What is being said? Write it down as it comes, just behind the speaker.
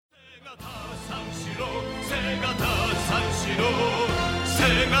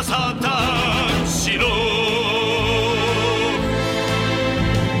サタンしろ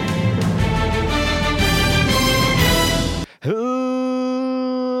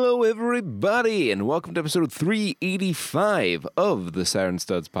Hello, everybody, and welcome to episode 385 of the Saturn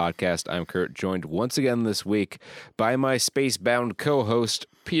Studs podcast. I'm Kurt, joined once again this week by my space-bound co-host,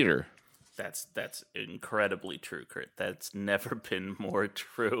 Peter. That's incredibly true, Kurt. That's never been more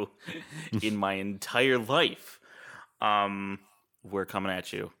true in my entire life. We're coming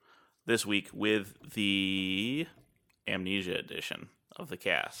at you this week with the Amnesia edition of the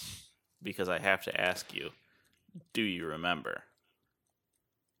cast, because I have to ask you, do you remember?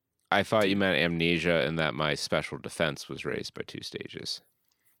 I thought you meant amnesia and that my special defense was raised by 2 stages.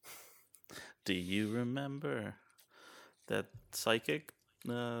 Do you remember that psychic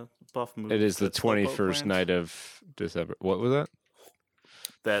buff movie? It is the 21st night of December. What was that?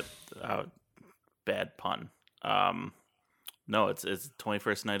 That bad pun. No, it's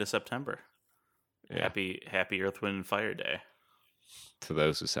 21st night of September. Yeah. Happy Earth, Wind, and Fire Day. To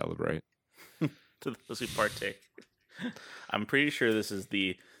those who celebrate. To those who partake. I'm pretty sure this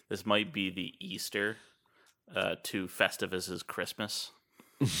might be the Easter to Festivus's Christmas.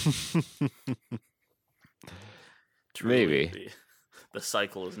 Maybe. The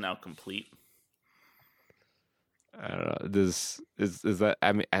cycle is now complete. I don't know. Is that?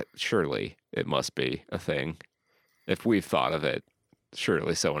 I mean, surely it must be a thing. If we've thought of it,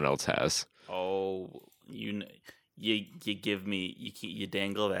 surely someone else has. Oh, you give me you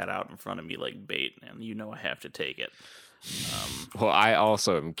dangle that out in front of me like bait, and you know I have to take it. Well, I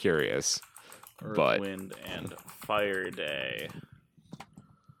also am curious. Earth, Wind, and Fire Day.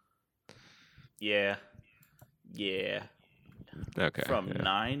 Yeah. Okay. From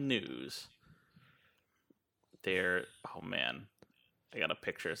 9 News. Oh man, I got a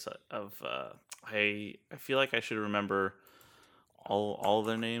picture of. I feel like I should remember all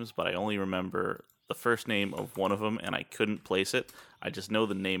their names, but I only remember the first name of one of them, and I couldn't place it. I just know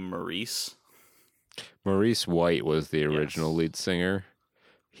the name Maurice. Maurice White was the original lead singer.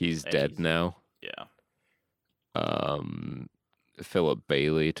 He's dead now. Yeah. Philip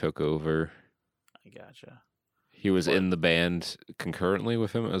Bailey took over. I gotcha. He was in the band concurrently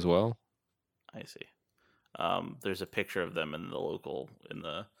with him as well. I see. There's a picture of them in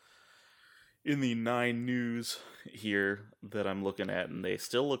the 9 News here that I'm looking at, and they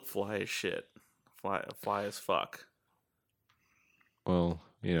still look fly as shit. Fly as fuck. Well,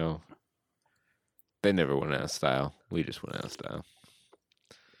 they never went out of style. We just went out of style.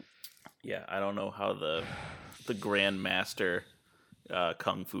 Yeah, I don't know how the Grandmaster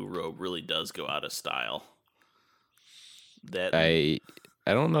Kung Fu robe really does go out of style. I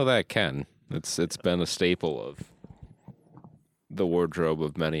don't know that it can. It's been a staple of the wardrobe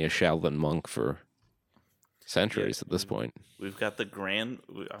of many a Shaolin monk for centuries at this point. We've got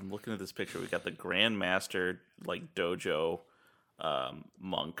I'm looking at this picture. We've got the Grandmaster dojo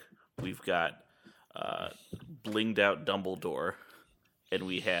monk. We've got blinged out Dumbledore, and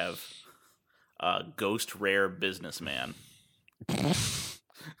we have Ghost Rare Businessman.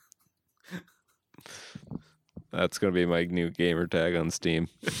 That's going to be my new gamer tag on Steam.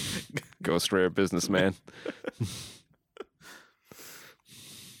 Ghost Rare Businessman.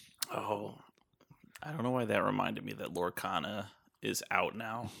 Oh, I don't know why that reminded me that Lorcana is out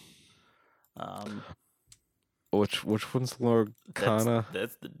now. Which one's Lorcana?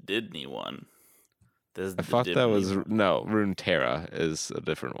 That's the Disney one. I thought that was... No, Runeterra is a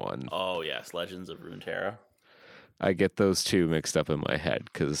different one. Oh, yes, Legends of Runeterra. I get those two mixed up in my head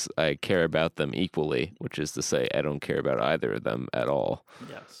because I care about them equally, which is to say I don't care about either of them at all.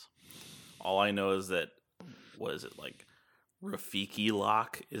 Yes. All I know is that, what is it, like, Rafiki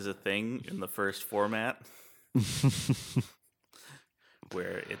Lock is a thing in the first format.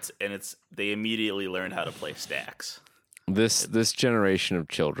 Where they immediately learned how to play stacks. This generation of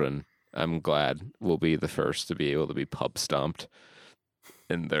children, I'm glad, will be the first to be able to be pub stomped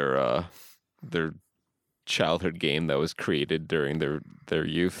in their childhood game that was created during their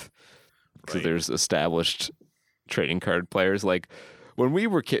youth. Because there's established trading card players. Like when we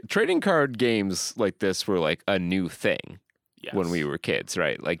were kids, trading card games like this were like a new thing. Yes. When we were kids,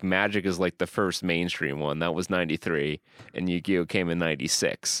 right? Like Magic is like the first mainstream one. That was 93, and Yu-Gi-Oh! Came in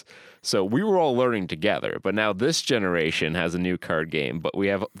 96. So we were all learning together. But now this generation has a new card game, but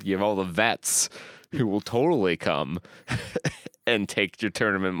you have all the vets who will totally come and take your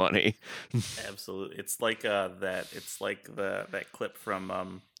tournament money. Absolutely. It's like that clip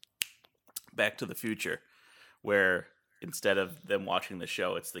from Back to the Future, where instead of them watching the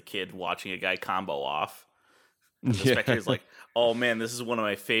show, it's the kid watching a guy combo off. And the spectator's like, oh man, this is one of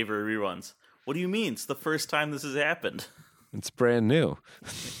my favorite reruns. What do you mean? It's the first time this has happened. It's brand new.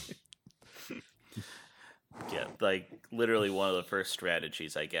 Yeah, like literally one of the first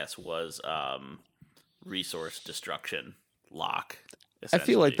strategies, I guess, was resource destruction lock. I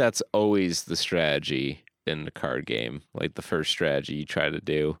feel like Essentially, that's always the strategy in the card game. Like the first strategy you try to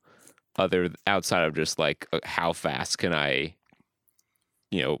do, outside of just like how fast can I,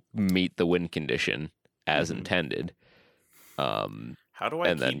 meet the win condition as intended. how do I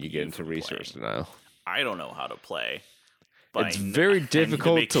And keep then you get into from resource playing? denial. I don't know how to play. But It's very I need to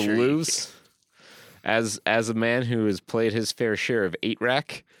difficult make to sure you lose. As a man who has played his fair share of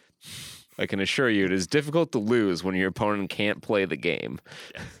 8-rack, I can assure you it is difficult to lose when your opponent can't play the game.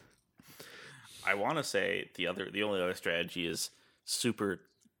 can. I want to say the only other strategy is super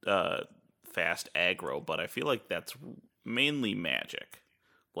fast aggro, but I feel like that's mainly Magic.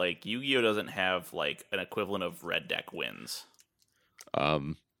 Like Yu-Gi-Oh doesn't have like an equivalent of red deck wins.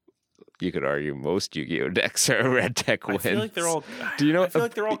 You could argue most Yu-Gi-Oh decks are red deck wins. I feel like they're all. Do you know? I feel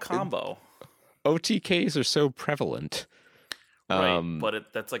like they're all combo. OTKs are so prevalent. Right,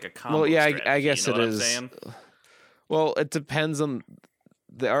 but that's like a combo. Well, yeah, strategy, I guess you know it what I'm is. saying? Well, it depends on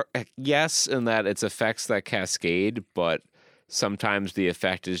yes, in that it's effects that cascade, but sometimes the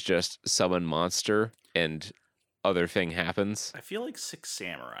effect is just summon monster and other thing happens. I feel like Six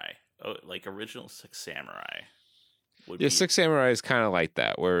Samurai, like original Six Samurai, would Yeah, be Six Samurai is kind of like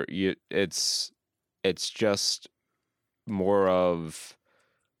that, where it's just more of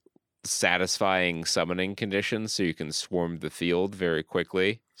satisfying summoning conditions, so you can swarm the field very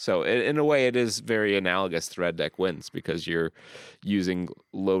quickly. So in a way, it is very analogous to red deck wins because you're using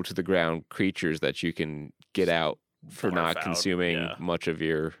low to the ground creatures that you can get out for Barf not out, consuming yeah. much of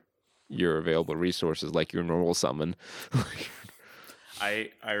your available resources, like your normal summon. I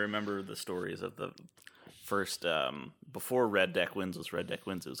remember the stories of the first before Red Deck Wins was Red Deck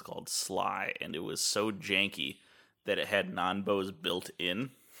Wins. It was called Sly, and it was so janky that it had non-bows built in.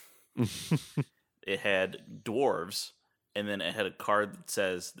 It had dwarves, and then it had a card that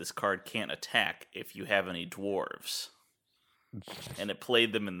says this card can't attack if you have any dwarves, and it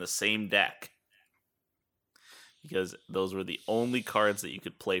played them in the same deck because those were the only cards that you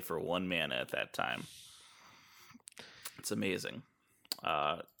could play for 1 mana at that time. It's amazing.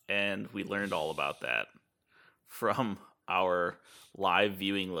 And we learned all about that from our live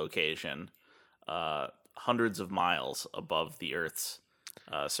viewing location, hundreds of miles above the Earth's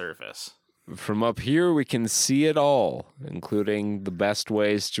surface. From up here, we can see it all, including the best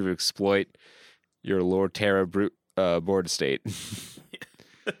ways to exploit your Lord Terra board state.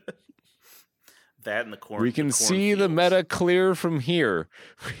 That and the corn. We can see the meta clear from here.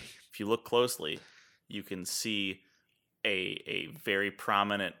 If you look closely, you can see a very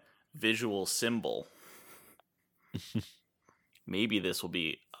prominent visual symbol. Maybe this will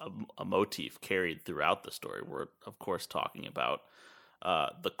be a motif carried throughout the story. We're, of course, talking about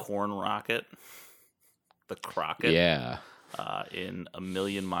the corn rocket, the Crocket. Yeah. In A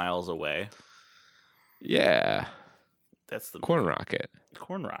Million Miles Away. Yeah. That's the corn rocket.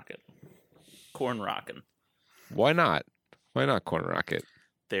 Corn rocket. Corn rockin'. Why not? Why not corn rocket?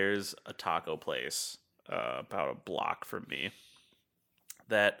 There's a taco place about a block from me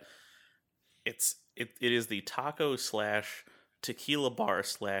that it is the taco / tequila bar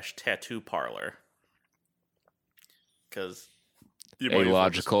 / tattoo parlor. Because a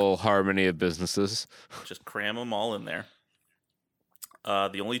logical harmony of businesses. Just cram them all in there.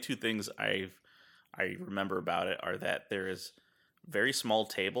 The only two things I remember about it are that there is very small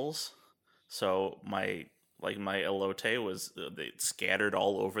tables. So my elote was scattered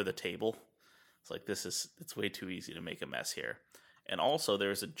all over the table. It's like it's way too easy to make a mess here. And also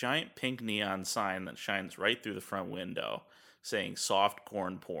there's a giant pink neon sign that shines right through the front window saying soft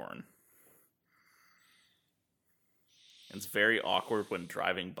corn porn. It's very awkward when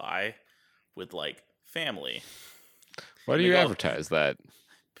driving by with like family. Why do you advertise that?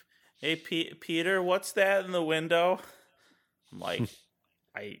 Hey, Peter, what's that in the window? I'm like,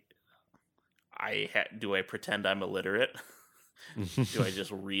 do I pretend I'm illiterate? Do I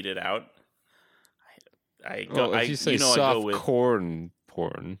just read it out? I go. If you say soft I go with corn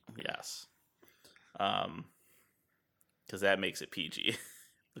porn. Yes. Because that makes it PG.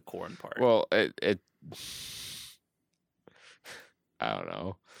 The corn part. Well, it I don't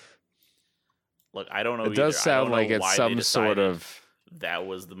know. Look, I don't know. It does sound like it's some sort of. That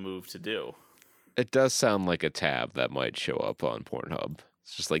was the move to do. It does sound like a tab that might show up on Pornhub.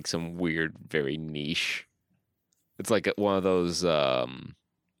 It's just like some weird, very niche. It's like one of those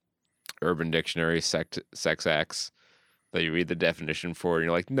Urban Dictionary sex acts that you read the definition for, and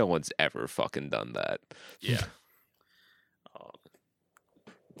you're like, no one's ever fucking done that. Yeah.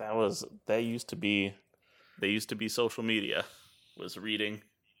 That used to be they used to be social media, was reading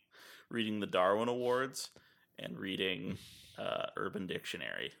the Darwin Awards and reading Urban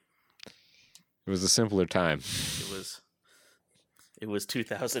Dictionary. It was a simpler time. It was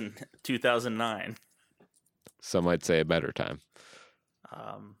 2009. Some might say a better time.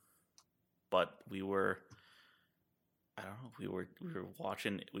 But we were, I don't know, we were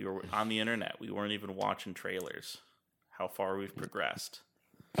watching, we were on the internet. We weren't even watching trailers. How far we've progressed.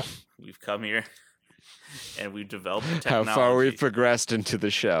 We've come here and we've developed the technology. How far we've progressed into the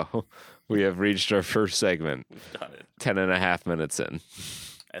show. We have reached our first segment. We've done it. 10.5 minutes in.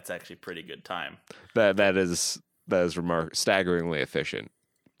 That's actually pretty good time. That is staggeringly efficient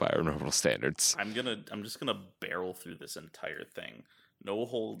by our normal standards. I'm just gonna barrel through this entire thing. No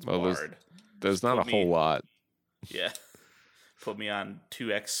holds barred. There's not a whole lot. Yeah. Put me on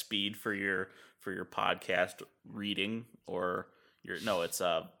 2x speed for your podcast reading, or your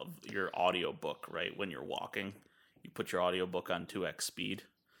audiobook, right? When you're walking, you put your audiobook on 2x speed.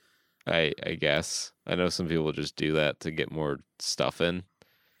 I guess. I know some people just do that to get more stuff in.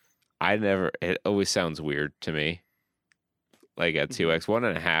 It always sounds weird to me. Like at 2x,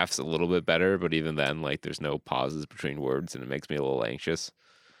 1.5's a little bit better, but even then, like there's no pauses between words and it makes me a little anxious.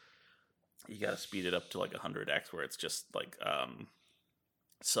 You gotta speed it up to like 100x where it's just like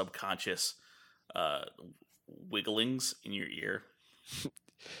subconscious wigglings in your ear.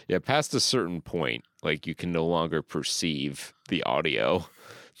 Yeah, past a certain point, like you can no longer perceive the audio.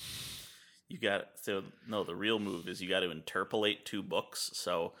 The real move is you got to interpolate 2 books.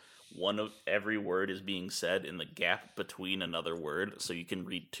 So one of every word is being said in the gap between another word. So you can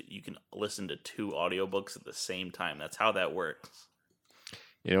you can listen to 2 audiobooks at the same time. That's how that works.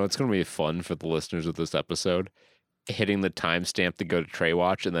 You know, it's going to be fun for the listeners of this episode, hitting the timestamp to go to Trey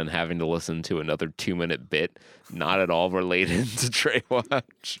Watch and then having to listen to another 2-minute bit, not at all related to Trey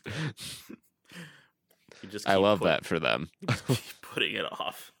Watch. I love that for them. Keep putting it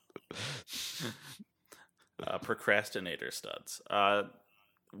off. Procrastinator studs,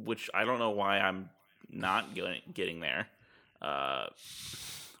 which I don't know why I'm not getting there. Why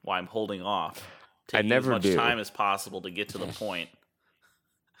I'm holding off, taking as much time as possible to get to the point,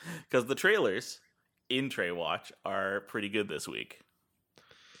 because the trailers in Trey Watch are pretty good this week.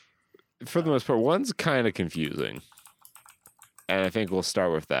 For the most part, one's kind of confusing, and I think we'll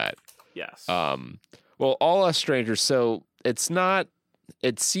start with that. Yes. Well, All Us Strangers. So it's not.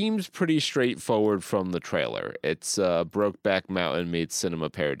 It seems pretty straightforward from the trailer. It's Brokeback Mountain meets Cinema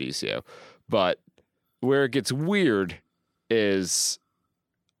Paradiso. But where it gets weird is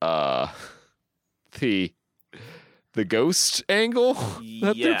the ghost angle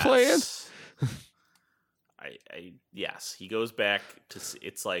that they're playing. Yes, he goes back to.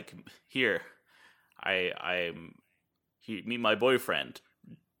 It's like, here, meet my boyfriend,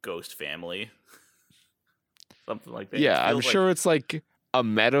 ghost family, something like that. Yeah, I'm sure it's like a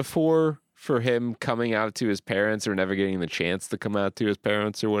metaphor for him coming out to his parents or never getting the chance to come out to his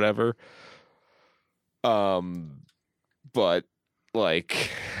parents or whatever. But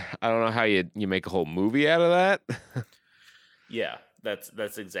like, I don't know how you make a whole movie out of that. Yeah,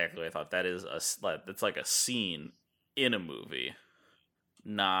 that's exactly what I thought. That's like a scene in a movie,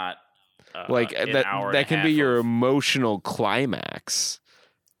 not like that can be your emotional climax.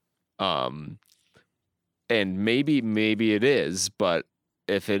 And maybe it is, but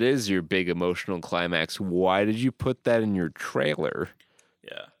if it is your big emotional climax, why did you put that in your trailer?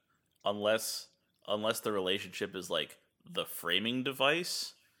 Yeah. Unless the relationship is like the framing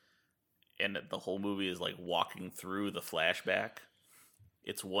device and the whole movie is like walking through the flashback.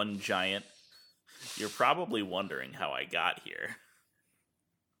 It's one giant. You're probably wondering how I got here.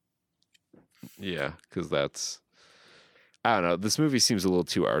 Yeah, because I don't know. This movie seems a little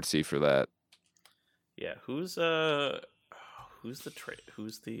too artsy for that. Yeah, who's the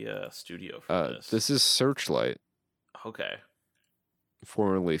studio for this? This is Searchlight. Okay.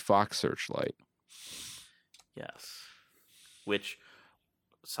 Formerly Fox Searchlight. Yes. Which,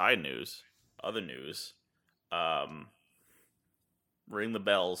 other news, ring the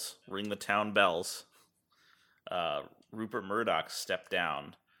bells, ring the town bells. Rupert Murdoch stepped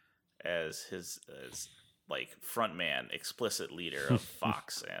down as like frontman, explicit leader of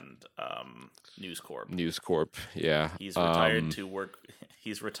Fox and News Corp. News Corp, yeah. He's retired to work.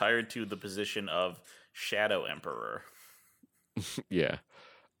 He's retired to the position of Shadow Emperor. Yeah.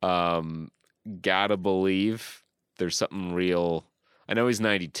 Gotta believe there's something real. I know he's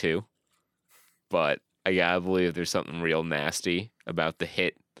 92, but I gotta believe there's something real nasty about the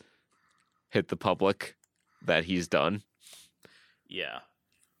hit the public that he's done. Yeah.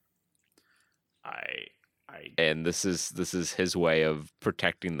 And this is his way of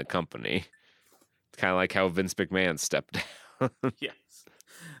protecting the company. Kind of like how Vince McMahon stepped down. Yes,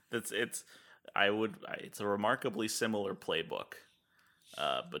 it's it's a remarkably similar playbook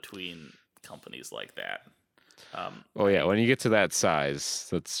between companies like that. Oh yeah, when you get to that size,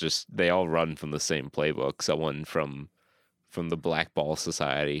 that's just they all run from the same playbook. Someone from the Blackball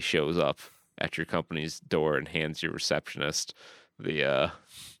Society shows up at your company's door and hands your receptionist the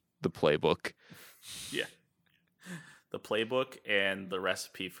playbook. Yeah, the playbook and the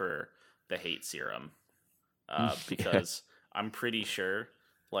recipe for the hate serum, because I'm pretty sure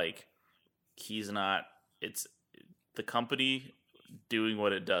like he's not. It's the company doing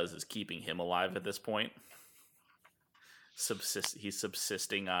what it does is keeping him alive at this point. He's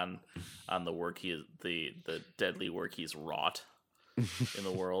subsisting on the work the deadly work he's wrought in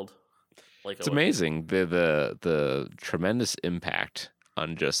the world. Like it's amazing the tremendous impact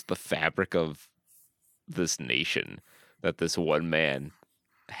on just the fabric of this nation that this one man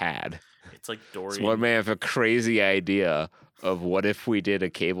had. It's like Dorian. This one man have a crazy idea of what if we did a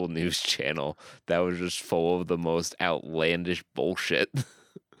cable news channel that was just full of the most outlandish bullshit.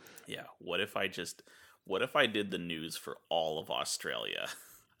 Yeah, what if I did the news for all of Australia?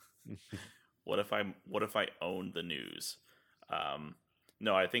 What if I owned the news?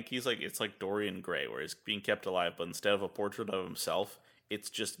 No, I think it's like Dorian Gray, where he's being kept alive, but instead of a portrait of himself, it's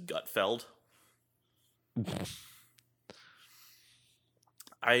just Gutfeld.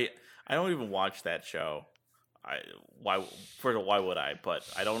 I don't even watch that show. Why would I? But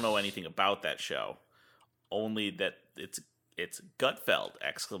I don't know anything about that show. Only that it's Gutfeld!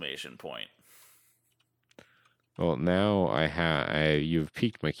 Exclamation point. Well, now you've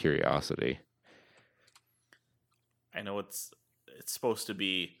piqued my curiosity. I know it's supposed to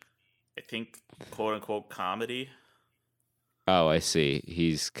be, I think, quote unquote comedy. Oh, I see.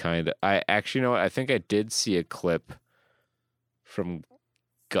 He's kind of. I actually know what. I think I did see a clip from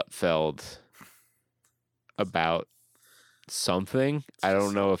Gutfeld about something. I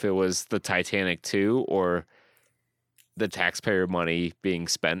don't know if it was the Titanic 2 or the taxpayer money being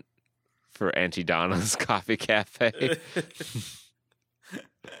spent for Auntie Donna's Coffee Cafe.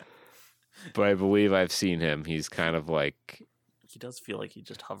 But I believe I've seen him. He's kind of like... He does feel like he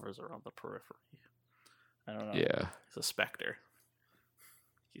just hovers around the periphery. I don't know. Yeah. He's a specter.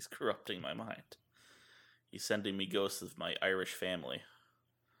 He's corrupting my mind. He's sending me ghosts of my Irish family.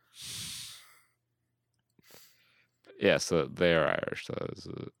 Yeah, so they are Irish.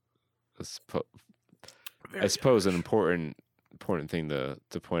 So I suppose an important thing to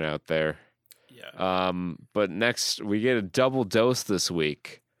point out there. Yeah. But next we get a double dose this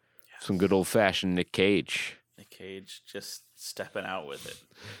week. Yes. Some good old fashioned Nick Cage. Nick Cage just stepping out with it.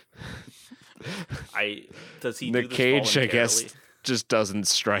 Does he Nick do this Cage, I voluntarily? guess, just doesn't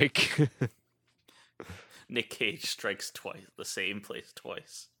strike. Nick Cage strikes twice, the same place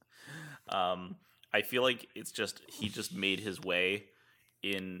twice. I feel like he just made his way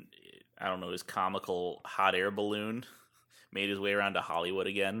in, I don't know, his comical hot air balloon, made his way around to Hollywood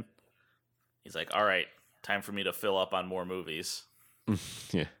again. He's like, all right, time for me to fill up on more movies.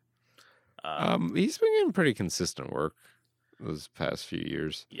 Yeah. He's been getting pretty consistent work those past few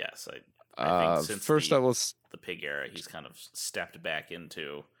years. Yes, I think since the Pig era, he's kind of stepped back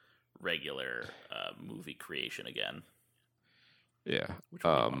into regular movie creation again. Yeah.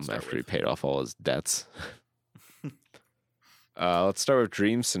 After he paid off all his debts. Let's start with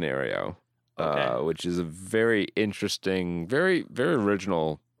Dream Scenario, which is a very interesting, very, very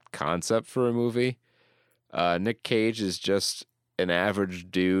original concept for a movie. Nick Cage is just an average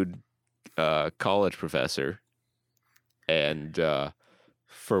dude, college professor, and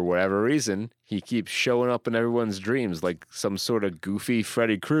for whatever reason, he keeps showing up in everyone's dreams like some sort of goofy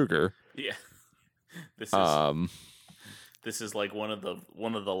Freddy Krueger. Yeah, this is like one of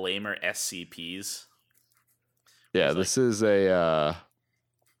the lamer SCPs. Yeah, this is a.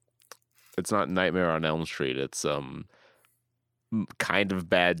 It's not Nightmare on Elm Street. It's kind of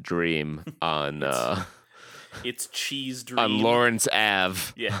bad dream on. It's Cheese Dream on Lawrence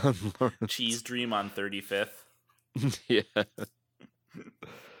Ave. Yeah, Cheese Dream on 35th. Yeah.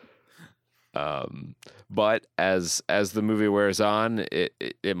 But as the movie wears on,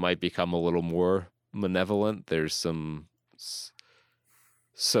 it might become a little more malevolent. There's some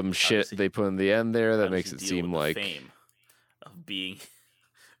shit they put in the end there that makes it seem like fame of being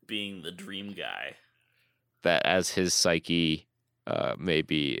the dream guy. That as his psyche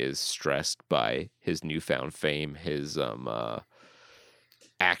maybe is stressed by his newfound fame, his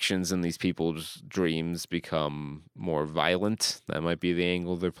actions in these people's dreams become more violent. That might be the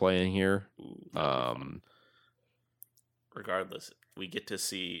angle they're playing here. Regardless, we get to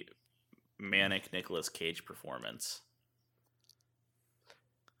see manic Nicolas Cage performance.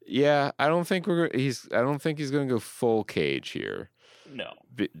 Yeah, I don't think he's going to go full Cage here. No.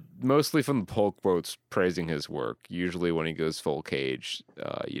 Mostly from the Polk quotes praising his work. Usually when he goes full Cage,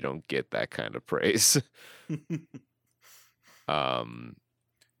 you don't get that kind of praise. But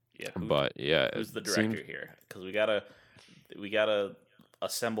yeah, who's the director here? Because we gotta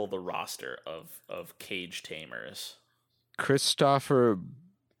assemble the roster of Cage tamers. Christopher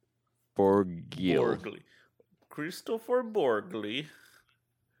Borgli. Christopher Borgli.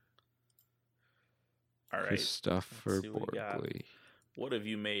 All right. Christopher Borgli. What have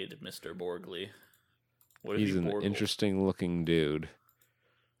you made, Mr. Borgli? He's an interesting looking dude.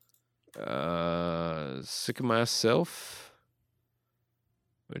 Sick of Myself,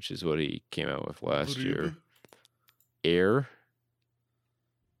 which is what he came out with last year. Ear.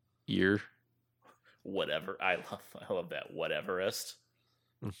 Whatever. I love that. Whateverist.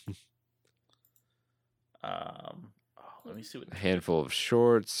 Let me see what. A handful of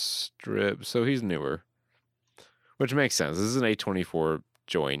shorts, strips. So he's newer, which makes sense. This is an A24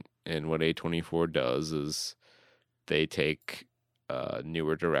 joint, and what A24 does is they take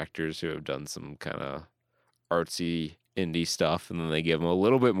newer directors who have done some kind of artsy indie stuff, and then they give them a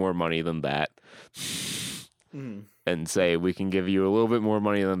little bit more money than that, and say, we can give you a little bit more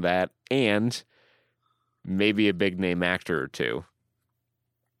money than that, and maybe a big name actor or two,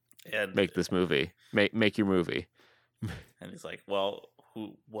 and make this movie, make your movie. And he's like, well,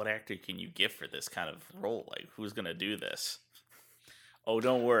 what actor can you get for this kind of role? Like, who's gonna do this? Oh,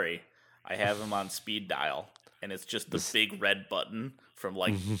 don't worry, I have him on speed dial, and it's just the big red button from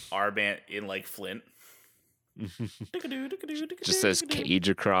like our band in like Flint. Just says Cage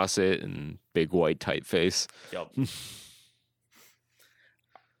across it and big white typeface. Yep.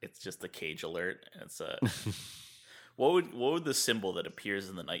 It's just the Cage alert. It's what would the symbol that appears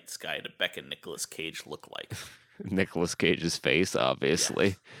in the night sky to beckon Nicolas Cage look like? Nicolas Cage's face,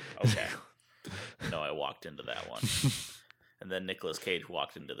 obviously. Yeah. Okay. No, I walked into that one. And then Nicolas Cage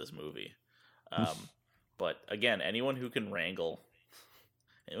walked into this movie. But again, anyone who can wrangle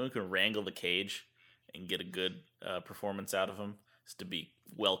the Cage and get a good performance out of him is to be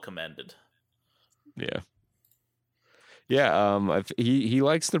well commended. Yeah. Yeah, he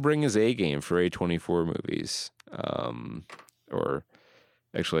likes to bring his A game for A24 movies. Or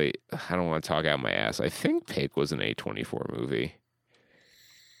actually, I don't want to talk out my ass. I think Pig was an A24 movie.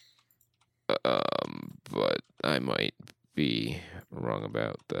 But I might be wrong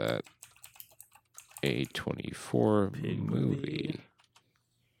about that. A24 Pig movie.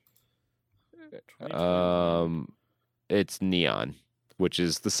 It's Neon, which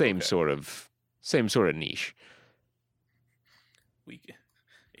is the same sort of niche.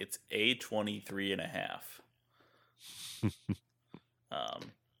 It's A23 and a half.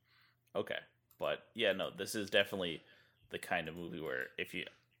 Okay, but yeah, no, this is definitely the kind of movie where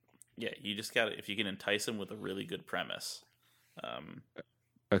you just gotta, if you can entice them with a really good premise.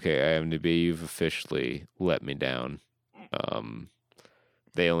 Okay, IMDb, you've officially let me down.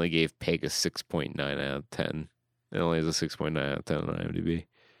 They only gave Peg a 6.9 out of 10. It only has a 6.9 out of 10 on IMDb.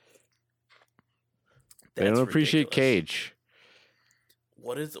 They don't appreciate ridiculous. Cage.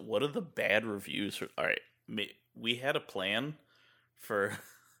 What are the bad reviews? All right, we had a plan for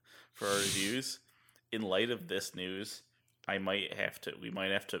our reviews. In light of this news, we might have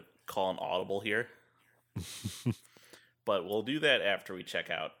to call an audible here. But we'll do that after we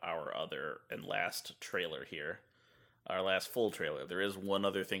check out our other and last trailer here. Our last full trailer. There is one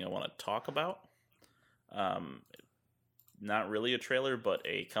other thing I want to talk about. Not really a trailer, but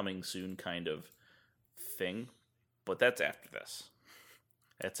a coming soon kind of thing. But that's after this.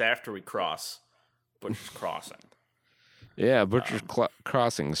 That's after we cross Butcher's Crossing. Yeah, Butcher's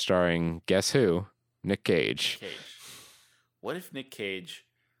Crossing, starring guess who? Nick Cage. What if Nick Cage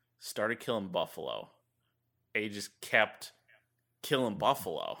started killing buffalo? And he just kept killing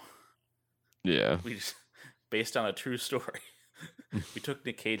buffalo. Yeah. We just, based on a true story, we took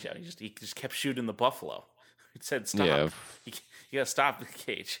Nick Cage out. He just kept shooting the buffalo. He said, "Stop! Yeah. You gotta stop Nick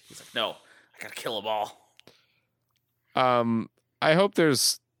Cage." He's like, "No, I gotta kill them all." I hope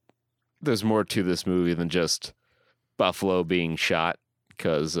there's more to this movie than just buffalo being shot,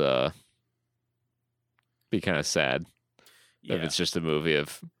 because be kind of sad if it's just a movie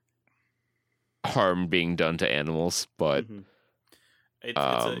of harm being done to animals. But it's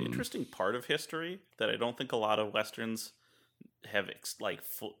an interesting part of history that I don't think a lot of Westerns have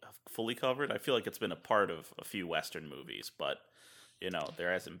fully covered. I feel like it's been a part of a few Western movies, but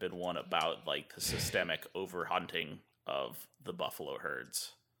there hasn't been one about like the systemic overhunting of the buffalo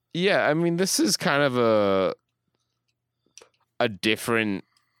herds. Yeah, I mean, this is kind of a different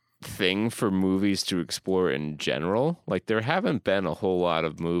thing for movies to explore in general. Like there haven't been a whole lot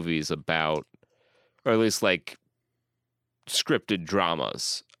of movies about, or at least like scripted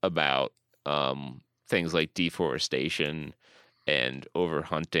dramas about things like deforestation and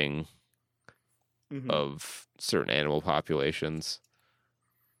overhunting of certain animal populations.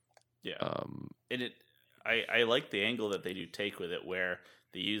 Yeah. And I like the angle that they do take with it, where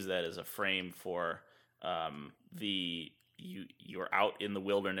they use that as a frame for you're out in the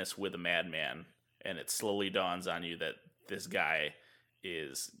wilderness with a madman, and it slowly dawns on you that this guy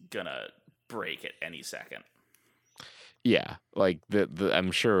is gonna break at any second. Yeah, like the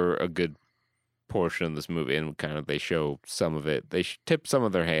I'm sure a good portion of this movie, and kind of they show some of it. They tip some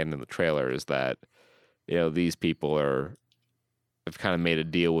of their hand in the trailer, is that these people have kind of made a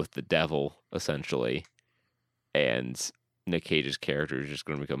deal with the devil essentially, and Nick Cage's character is just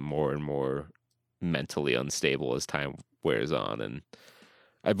going to become more and more mentally unstable as time wears on, and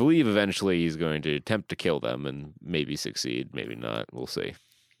I believe eventually he's going to attempt to kill them and maybe succeed, maybe not. We'll see.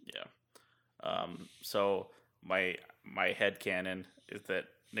 Yeah. So my headcanon is that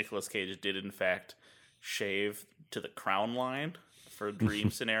Nicolas Cage did in fact shave to the crown line for a dream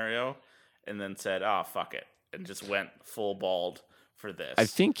scenario, and then said, "Oh, fuck it," and just went full bald for this. I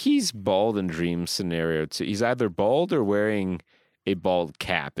think he's bald in Dream Scenario too. He's either bald or wearing a bald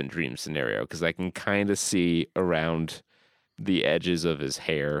cap in Dream Scenario, because I can kind of see around the edges of his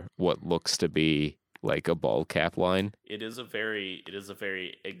hair what looks to be like a bald cap line. It is a very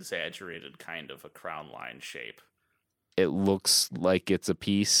exaggerated kind of a crown line shape. It looks like it's a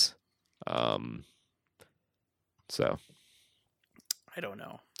piece. So I don't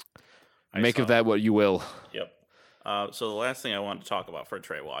know. Make of that what you will. Yep. So the last thing I wanted to talk about for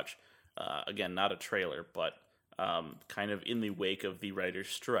Trey Watch, again, not a trailer, but kind of in the wake of the writer's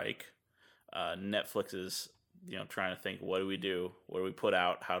strike, Netflix is trying to think, what do we do? What do we put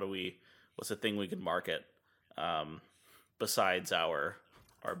out? What's the thing we can market besides our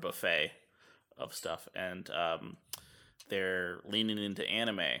buffet of stuff? And they're leaning into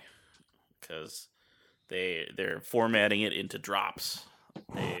anime because they're formatting it into drops.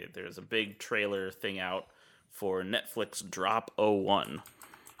 There's a big trailer thing out for Netflix Drop 01.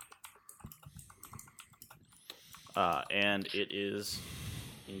 And it is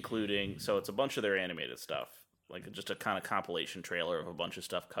including, so it's a bunch of their animated stuff, like just a kind of compilation trailer of a bunch of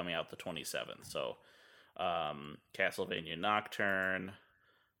stuff coming out the 27th. So Castlevania Nocturne,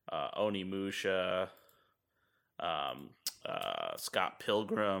 Onimusha, Scott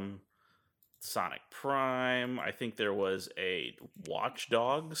Pilgrim, Sonic Prime. I think there was a Watch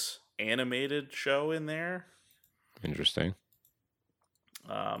Dogs animated show in there. Interesting.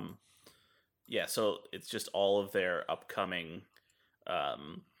 Yeah, so it's just all of their upcoming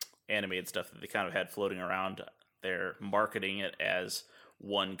animated stuff that they kind of had floating around. They're marketing it as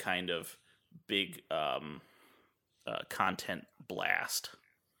one kind of big content blast,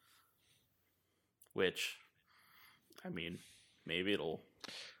 which, I mean, maybe it'll...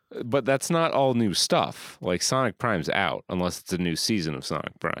 But that's not all new stuff. Like Sonic Prime's out, unless it's a new season of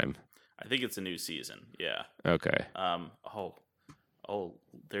Sonic Prime. I think it's a new season, yeah. Okay.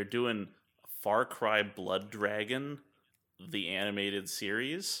 They're doing Far Cry Blood Dragon, the animated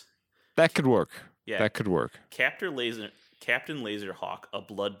series. That could work. Yeah. That could work. Captain Laserhawk, a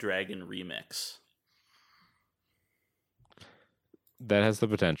Blood Dragon remix. That has the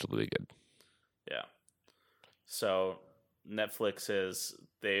potential to be good. Yeah. So Netflix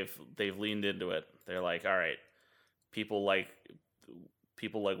they've leaned into it. They're like, all right, people like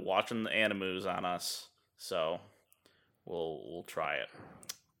watching the animus on us, so we'll try it.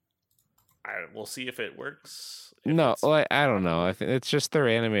 We'll see if it works. I don't know. I think it's just their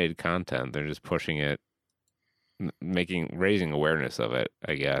animated content. They're just pushing it, raising awareness of it,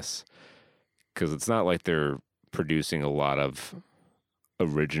 I guess, because it's not like they're producing a lot of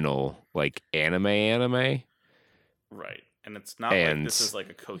original like anime. Right. And it's not like this is like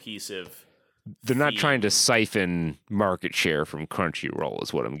a cohesive... They're not trying to siphon market share from Crunchyroll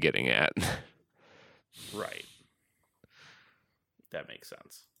is what I'm getting at. Right. That makes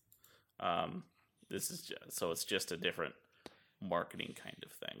sense. It's just a different marketing kind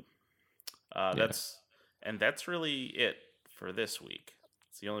of thing. That's really it for this week.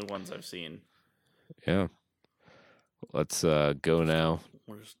 It's the only ones I've seen. Yeah. Let's go now.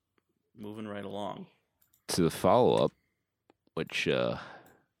 We're just moving right along to the follow-up, which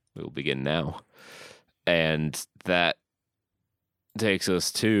we will begin now. And that takes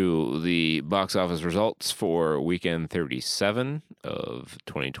us to the box office results for weekend 37 of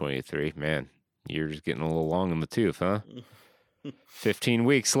 2023. Man, year's getting a little long in the tooth, huh? 15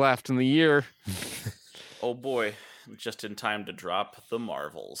 weeks left in the year. Oh boy. just in time to drop the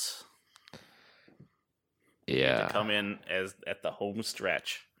Marvels. Yeah. To come in as at the home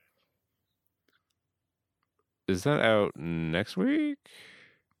stretch. Is that out next week?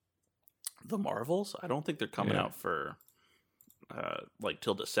 The Marvels? I don't think they're coming out for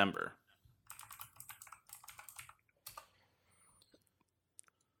till December.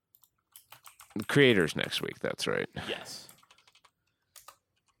 Creators next week, that's right. Yes.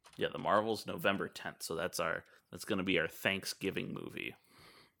 Yeah, the Marvels November 10th, so that's going to be our Thanksgiving movie.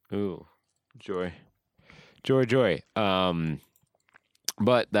 Ooh. Joy.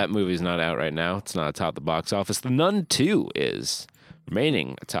 But that movie's not out right now. It's not atop the box office. The Nun 2 is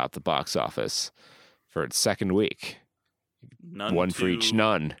remaining atop the box office for its second week. One for each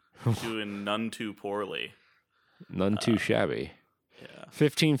nun. Doing none too poorly. None too shabby. Yeah.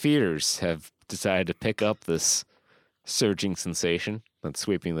 15 theaters have decided to pick up this surging sensation that's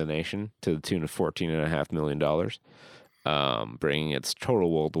sweeping the nation to the tune of $14.5 million, bringing its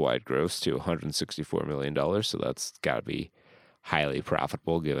total worldwide gross to $164 million. So that's got to be highly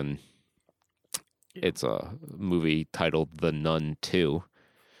profitable given it's a movie titled The Nun 2.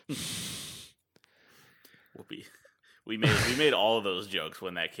 We made all of those jokes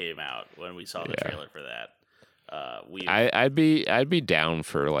when that came out, when we saw the trailer for that. I'd be down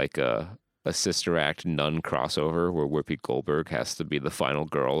for like a Sister Act nun crossover where Whoopi Goldberg has to be the final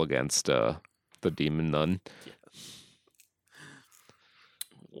girl against the demon nun. Yeah.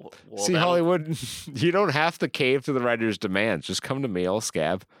 Well, see, Hollywood, you don't have to cave to the writer's demands. Just come to me, I'll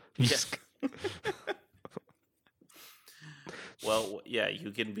scab. Yeah. Well, yeah,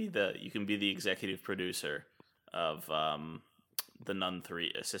 you can be the executive producer of the Nun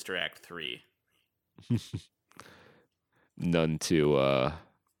 3, Sister Act 3. None too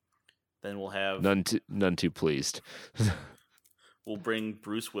then we'll have none too pleased. We'll bring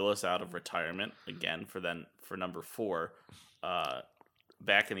Bruce Willis out of retirement again for number 4.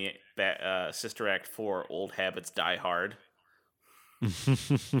 Back in the Sister Act 4, Old Habits Die Hard.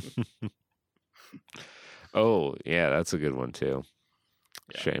 Oh, yeah, that's a good one too.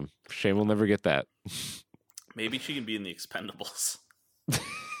 Yeah. Shame we'll never get that. Maybe she can be in the Expendables.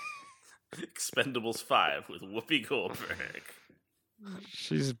 Expendables 5 with Whoopi Goldberg.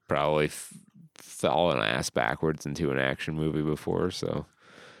 She's probably fallen ass backwards into an action movie before, so.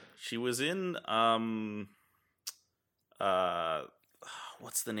 She was in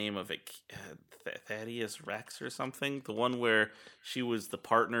what's the name of it? Thaddeus Rex or something? The one where she was the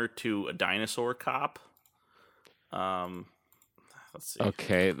partner to a dinosaur cop. Let's see.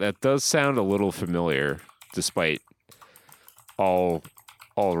 Okay, that does sound a little familiar, despite all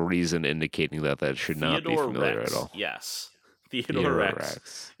reason indicating that should not be familiar Rex, at all. Yes. Theodore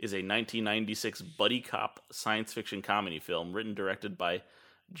Rex is a 1996 buddy cop science fiction comedy film written directed by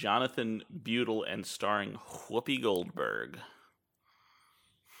Jonathan Butel and starring Whoopi Goldberg.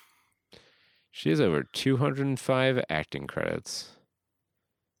 She has over 205 acting credits.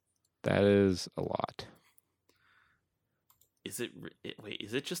 That is a lot. Is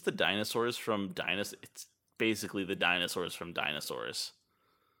it just the dinosaurs from Dinosaurs? It's basically the dinosaurs from Dinosaurs.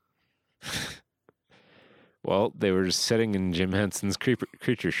 Well, they were just sitting in Jim Henson's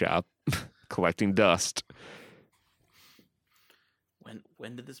creature shop, collecting dust.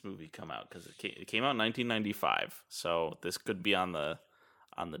 When did this movie come out? Because it came out in 1995, so this could be on the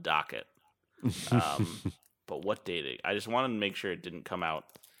docket. But what date? I just wanted to make sure it didn't come out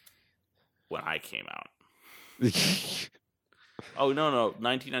when I came out. Oh no,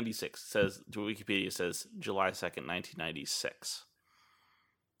 1996 says Wikipedia says July 2nd, 1996.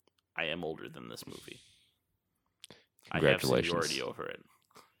 I am older than this movie. I have seniority over it.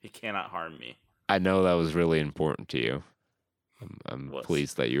 It cannot harm me. I know that was really important to you. I'm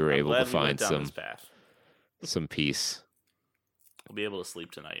pleased that you were able to find some peace. We'll be able to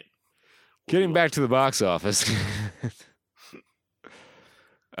sleep tonight. Getting back to the box office.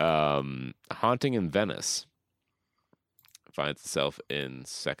 Haunting in Venice finds itself in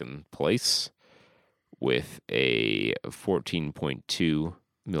second place with a $14.2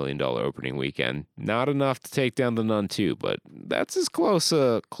 million opening weekend. Not enough to take down The Nun 2, but that's as close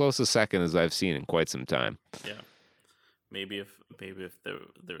a second as I've seen in quite some time. Yeah. Maybe if there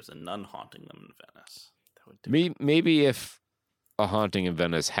was a nun haunting them in Venice, that would do maybe if A Haunting in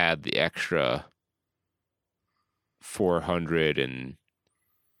Venice had the extra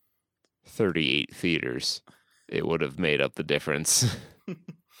 438 theaters, it would have made up the difference.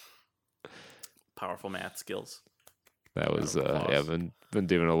 Powerful math skills. That was I've been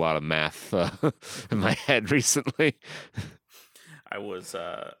doing a lot of math in my head recently.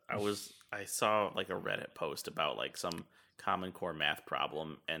 I saw like a Reddit post about like some Common Core math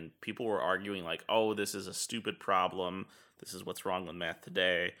problem, and people were arguing like, oh, this is a stupid problem. This is what's wrong with math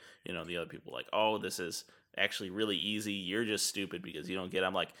today. The other people like, oh, this is actually really easy. You're just stupid because you don't get it.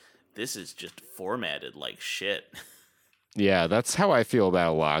 I'm like, this is just formatted like shit. Yeah, that's how I feel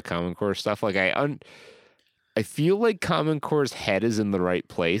about a lot of Common Core stuff. Like I feel like Common Core's head is in the right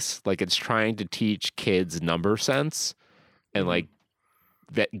place. Like it's trying to teach kids number sense and like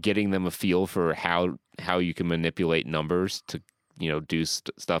that getting them a feel for how you can manipulate numbers to do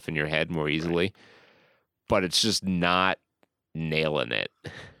stuff in your head more easily. Right. But it's just not nailing it.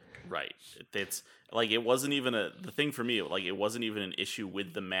 Right. It's like it wasn't even the thing for me. Like it wasn't even an issue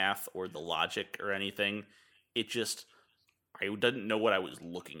with the math or the logic or anything. It just I didn't know what I was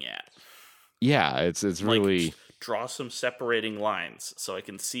looking at. Yeah, it's really like, draw some separating lines so I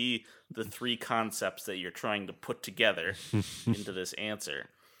can see the three concepts that you're trying to put together into this answer.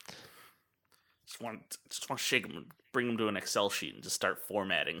 Just want to shake them, bring them to an Excel sheet, and just start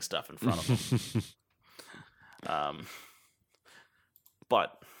formatting stuff in front of them.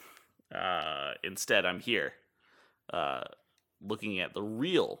 But instead, I'm here looking at the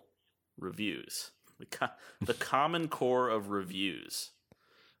real reviews, the Common Core of reviews.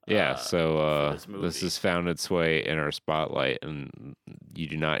 Yeah, so this has found its way in our spotlight, and you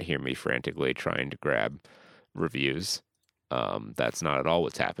do not hear me frantically trying to grab reviews. That's not at all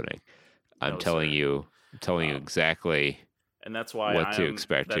what's happening. I'm telling you exactly, and that's why what to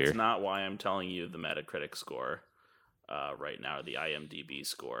expect here. That's not why I'm telling you the Metacritic score right now, the IMDb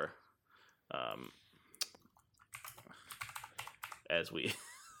score. As we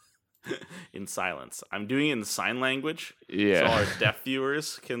in silence. I'm doing it in sign language. Yeah. So our deaf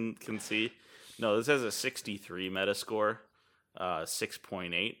viewers can see. No, this has a 63 Metascore,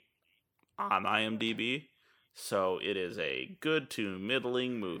 6.8 on IMDb. So it is a good to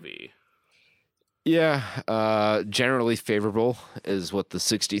middling movie. Yeah, generally favorable is what the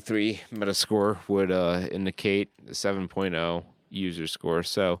 63 Metascore would indicate. 7.0 user score.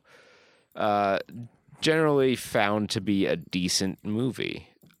 So generally found to be a decent movie.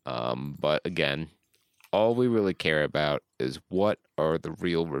 But again, all we really care about is what are the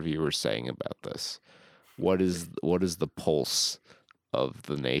real reviewers saying about this? What is the pulse of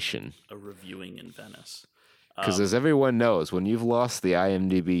the nation? A reviewing in Venice. Because as everyone knows, when you've lost the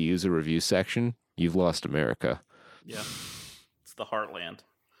IMDb user review section, you've lost America. Yeah. It's the heartland.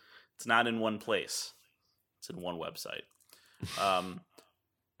 It's not in one place. It's in one website.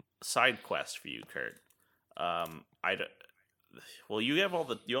 Side quest for you, Kurt. Well, you have all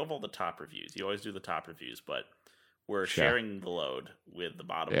the top reviews. You always do the top reviews, but we're sharing the load with the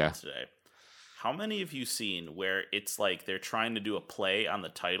bottom ones today. How many have you seen where it's like they're trying to do a play on the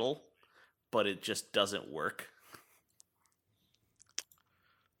title, but it just doesn't work?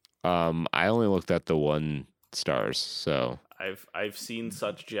 I only looked at the 1 stars, so I've seen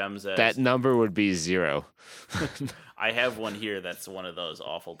such gems as that number would be 0. I have one here that's one of those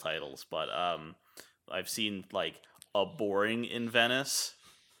awful titles, but I've seen like A Boring in Venice.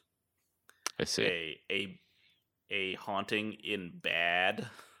 I see. A Haunting in Bad.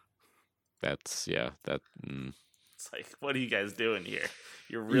 That's It's like, what are you guys doing here?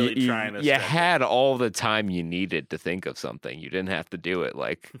 You're really trying to. You had all the time you needed to think of something. You didn't have to do it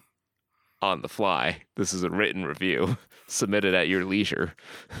like on the fly. This is a written review. Submit it at your leisure.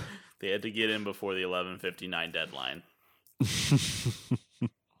 They had to get in before the 11:59 deadline.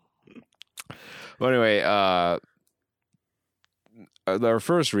 Well, anyway, our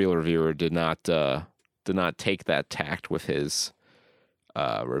first real reviewer did not take that tact with his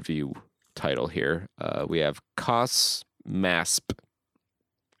review title here. We have Cosmasp.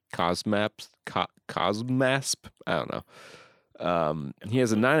 I don't know. He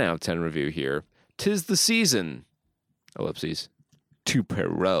has a 9 out of 10 review here. 'Tis the season, ellipses, to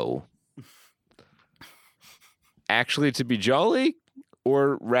Perot. Actually to be jolly,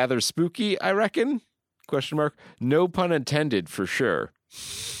 or rather spooky, I reckon? Question mark. No pun intended, for sure.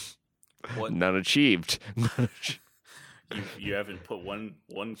 What? None achieved. You haven't put one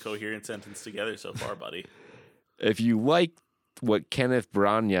coherent sentence together so far, buddy. If you like what Kenneth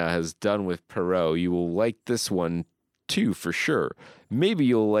Branagh has done with Perot, you will like this one too, for sure. Maybe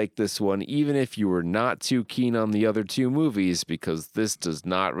you'll like this one even if you were not too keen on the other 2 movies, because this does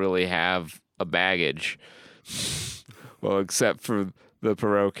not really have a baggage. Well, except for the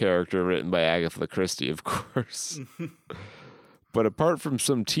Perot character written by Agatha Christie, of course. But apart from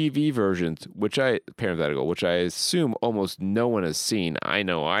some TV versions, which I assume almost no one has seen, I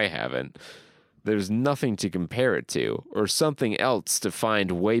know I haven't, there's nothing to compare it to, or something else to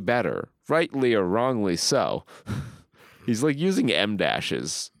find way better, rightly or wrongly so. He's like using M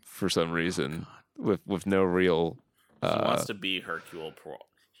dashes for some reason with no real. He wants to be Hercule Poirot.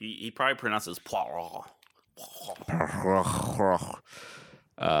 He probably pronounces Poirot.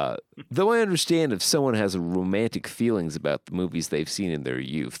 Though I understand if someone has romantic feelings about the movies they've seen in their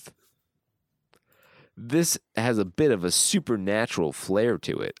youth, this has a bit of a supernatural flair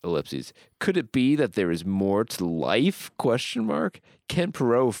to it. Ellipses. Could it be that there is more to life? Question mark. Can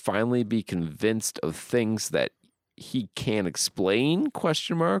Perot finally be convinced of things that he can't explain?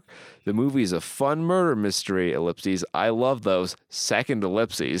 Question mark. The movie is a fun murder mystery. Ellipses. I love those. Second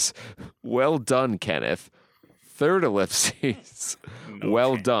ellipses. Well done, Kenneth. Third ellipses.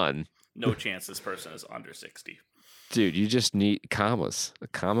 Well done. No chance this person is under 60. Dude, you just need commas. A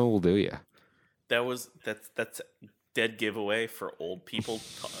comma will do you. That's dead giveaway for old people.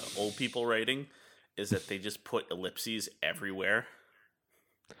 Old people writing is that they just put ellipses everywhere.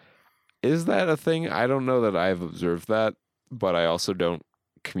 Is that a thing? I don't know that I've observed that, but I also don't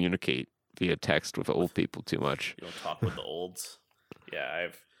communicate via text with old people too much. You don't talk with the olds. Yeah,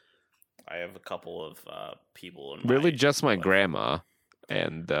 I have a couple of people in really just my grandma,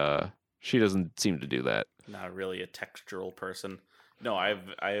 and she doesn't seem to do that. Not really a textural person. No, I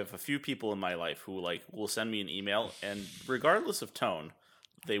have a few people in my life who will send me an email, and regardless of tone,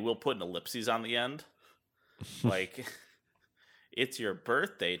 they will put an ellipses on the end. Like, it's your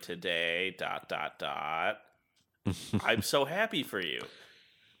birthday today, ... I'm so happy for you.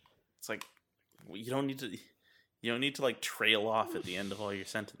 It's like, you don't need to like trail off at the end of all your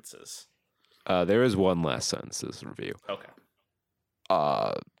sentences. There is one last sentence to this review. Okay.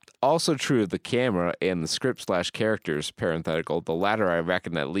 Also true of the camera and the script/characters, parenthetical. The latter I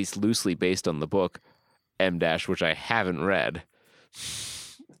reckon at least loosely based on the book, M-, which I haven't read.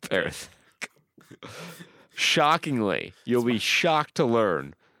 Shockingly, you'll be shocked to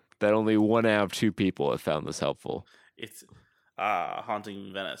learn that only 1 out of 2 people have found this helpful. It's Haunting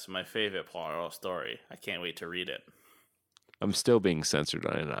in Venice, my favorite Poirot story. I can't wait to read it. I'm still being censored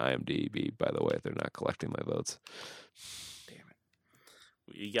on IMDb, by the way. They're not collecting my votes.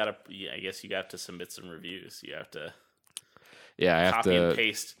 I guess you got to submit some reviews. You have to copy and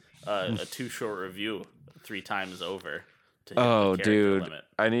paste a too short review 3 times over to hit the character limit.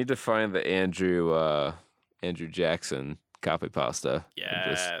 I need to find the Andrew Jackson copy pasta.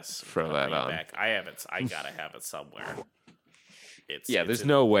 Yes. Throw that on. Back. I gotta have it somewhere. There's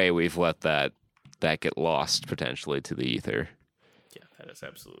no way we've let that get lost potentially to the ether. Yeah, that is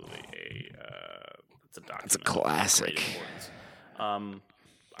absolutely it's a document. It's a classic.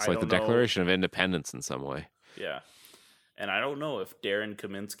 It's like the Declaration of Independence in some way. Yeah. And I don't know if Darren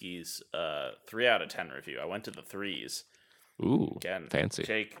Kaminsky's 3 out of 10 review. I went to the 3s. Ooh, again, fancy.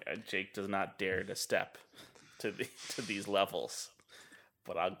 Jake does not dare to step to these levels,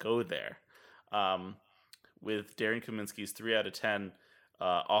 but I'll go there. With Darren Kaminsky's 3 out of 10,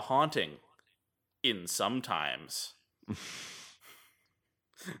 a haunting in sometimes.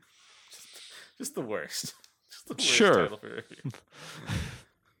 just the worst. Just the worst sure. title for a review.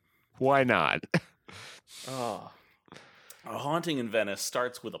 Why not? A Haunting in Venice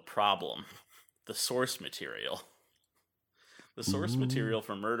starts with a problem. The source material. The source material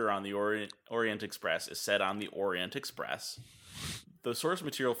for Murder on the Orient Express is set on the Orient Express. The source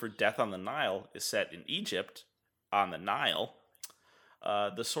material for Death on the Nile is set in Egypt on the Nile.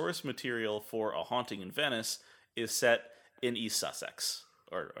 The source material for A Haunting in Venice is set in East Sussex,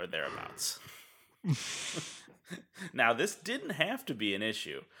 or thereabouts. Now, this didn't have to be an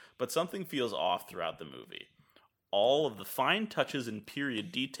issue, but something feels off throughout the movie. All of the fine touches and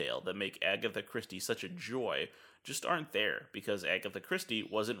period detail that make Agatha Christie such a joy just aren't there because Agatha Christie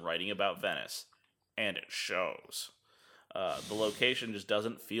wasn't writing about Venice. And it shows. The location just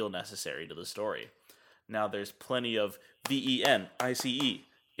doesn't feel necessary to the story. Now, there's plenty of VENICE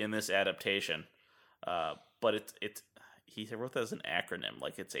in this adaptation, but he wrote that as an acronym,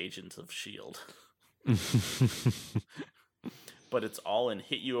 like it's Agents of S.H.I.E.L.D. But it's all in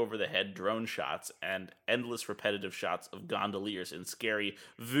hit-you-over-the-head drone shots and endless repetitive shots of gondoliers in scary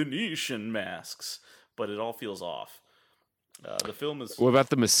Venetian masks. But it all feels off. The film is... What about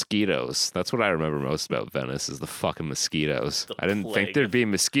the mosquitoes? That's what I remember most about Venice is the fucking mosquitoes. I didn't think there'd be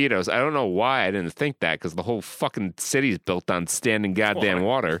mosquitoes. I don't know why I didn't think that, because the whole fucking city's built on standing goddamn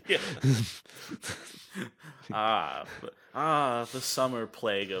water. Yeah. The summer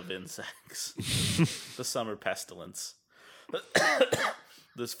plague of insects. The summer pestilence.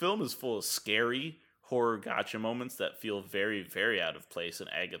 This film is full of scary horror gotcha moments that feel very, very out of place in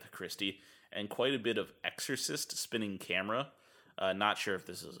Agatha Christie, and quite a bit of Exorcist spinning camera. Not sure if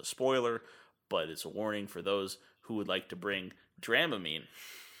this is a spoiler, but it's a warning for those who would like to bring Dramamine.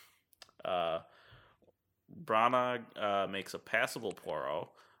 Branagh makes a passable Poirot,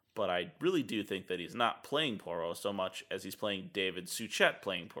 but I really do think that he's not playing Poirot so much as he's playing David Suchet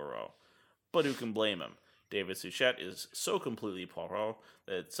playing Poirot. But who can blame him? David Suchet is so completely Poirot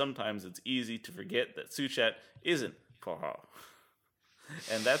that sometimes it's easy to forget that Suchet isn't Poirot.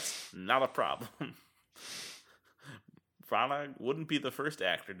 And that's not a problem. Branagh wouldn't be the first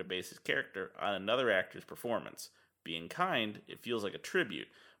actor to base his character on another actor's performance. Being kind, it feels like a tribute,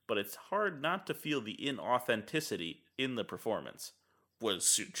 but it's hard not to feel the inauthenticity in the performance. Was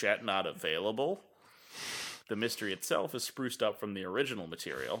Suchet not available? The mystery itself is spruced up from the original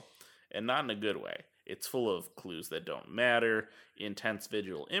material, and not in a good way. It's full of clues that don't matter, intense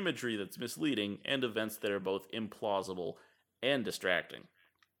visual imagery that's misleading, and events that are both implausible and distracting.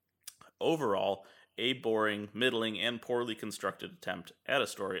 Overall, a boring, middling, and poorly constructed attempt at a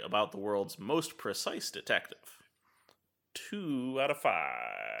story about the world's most precise detective. 2 out of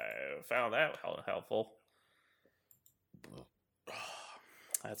 5. Found that helpful.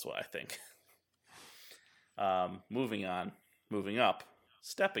 That's what I think. Moving up,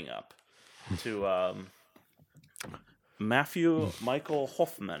 stepping up to Matthew Michael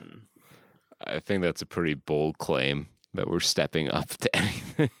Hoffman. I think that's a pretty bold claim that we're stepping up to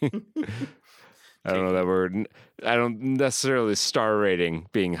anything. I don't know I don't necessarily star rating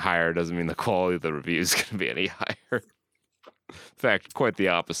being higher doesn't mean the quality of the review is going to be any higher. In fact, quite the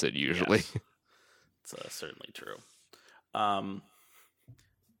opposite usually. Yes. It's certainly true.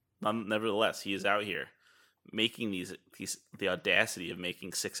 Nevertheless, he is out here making the audacity of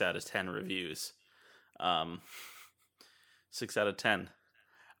making 6 out of 10 reviews. 6 out of 10.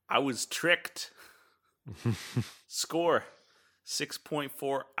 I was tricked. Score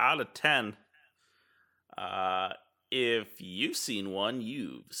 6.4 out of 10. If you've seen one,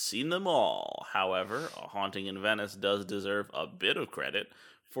 you've seen them all. However, A Haunting in Venice does deserve a bit of credit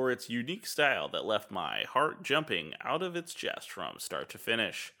for its unique style that left my heart jumping out of its chest from start to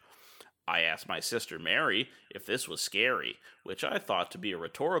finish. I asked my sister Mary if this was scary, which I thought to be a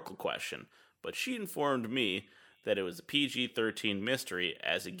rhetorical question, but she informed me that it was a PG-13 mystery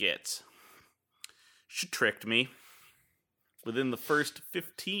as it gets. She tricked me. Within the first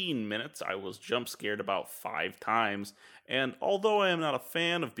 15 minutes, I was jump scared about 5 times, and although I am not a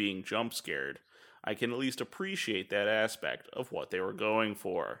fan of being jump scared, I can at least appreciate that aspect of what they were going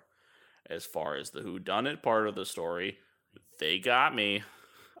for. As far as the whodunit part of the story, they got me.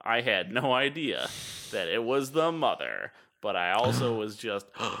 I had no idea that it was the mother, but I also was just...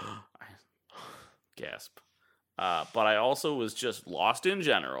 gasp. But I also was just lost in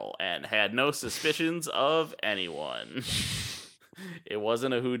general and had no suspicions of anyone. It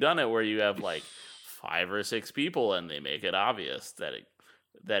wasn't a whodunit where you have like 5 or 6 people and they make it obvious that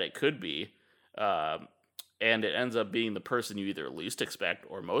it could be, and it ends up being the person you either least expect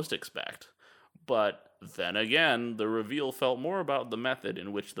or most expect. But then again, the reveal felt more about the method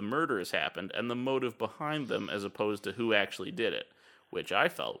in which the murders happened and the motive behind them as opposed to who actually did it, which I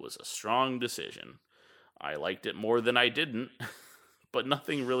felt was a strong decision. I liked it more than I didn't, but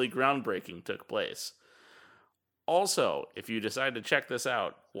nothing really groundbreaking took place. Also, if you decide to check this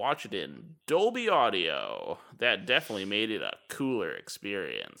out, watch it in Dolby Audio. That definitely made it a cooler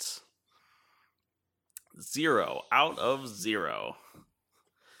experience. 0 out of 0.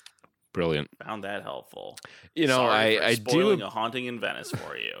 Brilliant. Found that helpful. You know, Sorry for I spoiling do. A Haunting in Venice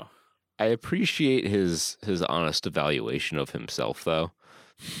for you. I appreciate his honest evaluation of himself, though.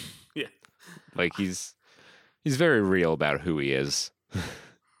 Yeah, Like he's very real about who he is. we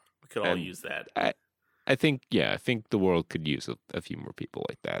could all And use that. I think the world could use a few more people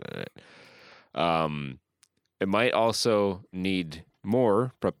like that in it. It might also need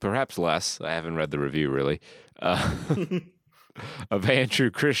more, but perhaps less. I haven't read the review really. Of Andrew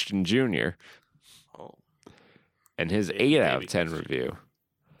Christian Jr. Oh, and his Baby 8 out of 10 Christian. review.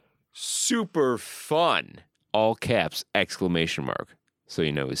 Super fun! All caps, exclamation mark. So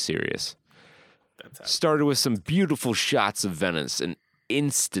you know he's serious. that's how. Started with some beautiful shots of Venice, and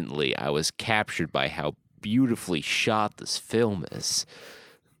instantly I was captured by how beautifully shot this film is.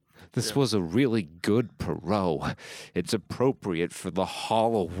 This was a really good Perot. It's appropriate for the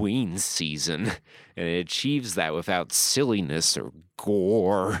Halloween season, and it achieves that without silliness or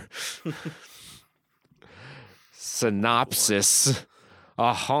gore. Synopsis.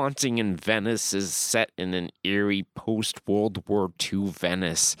 A Haunting in Venice is set in an eerie post-World War II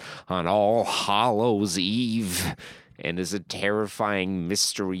Venice on All Hallows Eve and is a terrifying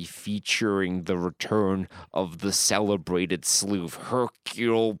mystery featuring the return of the celebrated sleuth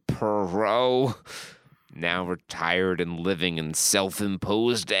Hercule Poirot, now retired and living in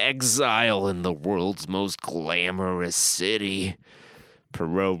self-imposed exile in the world's most glamorous city.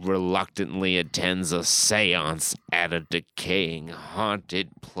 Perot reluctantly attends a seance at a decaying haunted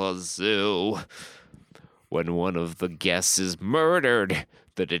plaza. When one of the guests is murdered,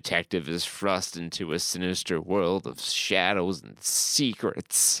 the detective is thrust into a sinister world of shadows and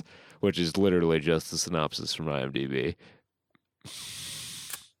secrets, which is literally just the synopsis from IMDb.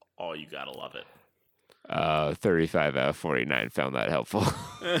 Oh, you gotta love it. 35 out of 49 found that helpful.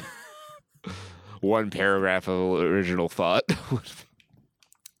 One paragraph of original thought.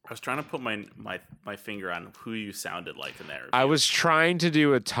 I was trying to put my finger on who you sounded like in that review. I was trying to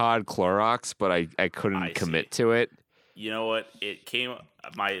do a Todd Clorox, but I couldn't commit to it. You know what? It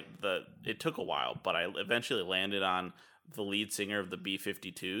took a while, but I eventually landed on the lead singer of the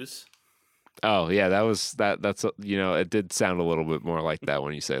B-52s. Oh yeah, that's it did sound a little bit more like that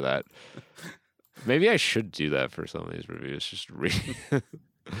when you say that. Maybe I should do that for some of these reviews. Just read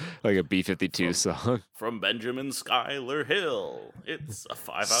like a B-52 song from Benjamin Schuyler Hill. It's a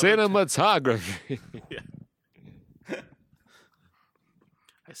 5 out of 10. Cinematography. Yeah.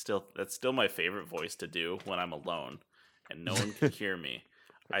 That's still my favorite voice to do when I'm alone and no one can hear me.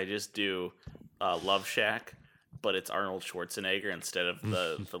 I just do Love Shack, but it's Arnold Schwarzenegger instead of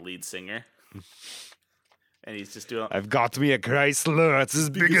the lead singer. And he's just doing... I've got me a Chrysler. It's as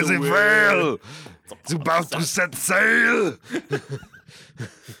big as a whale. It's about to set sail.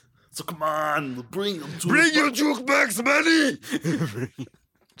 So come on, bring your jukebox money.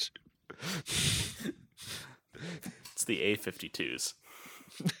 It's the A-52s.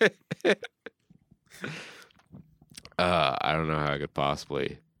 I don't know how I could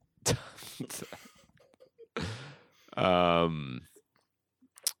possibly.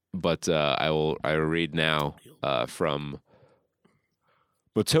 But I will read now from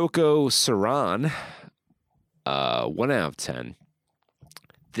Motoko Saran. 1 out of 10.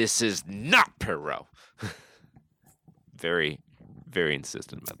 This is not Perot. Very, very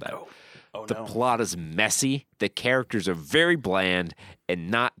insistent about that. The plot is messy. The characters are very bland and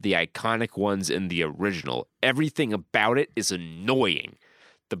not the iconic ones in the original. Everything about it is annoying.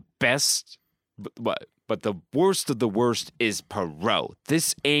 The best, but the worst of the worst is Perot.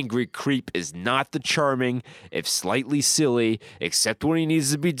 This angry creep is not the charming, if slightly silly, except when he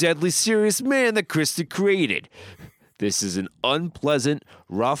needs to be deadly serious man that Christie created. This is an unpleasant,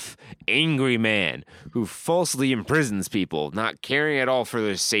 rough, angry man who falsely imprisons people, not caring at all for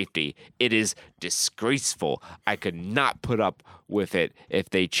their safety. It is disgraceful. I could not put up with it if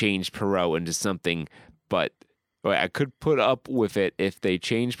they changed Perot into something, but I could put up with it if they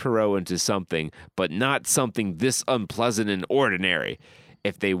changed Perot into something, but not something this unpleasant and ordinary.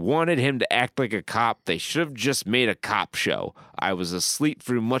 If they wanted him to act like a cop, they should have just made a cop show. I was asleep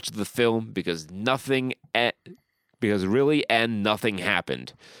through much of the film because nothing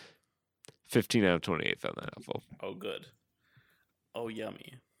happened. 15 out of 28 found that helpful. Oh, good. Oh,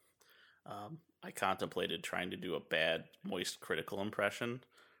 yummy. I contemplated trying to do a bad, moist, critical impression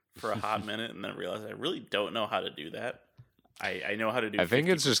for a hot minute and then realized I really don't know how to do that. I know how to do I think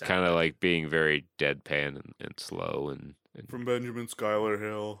it's just kind of like being very deadpan and slow. And From Benjamin Schuyler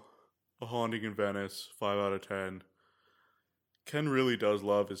Hill, A Haunting in Venice, 5 out of 10. Ken really does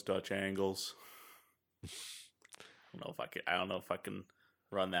love his Dutch angles. I don't know if I can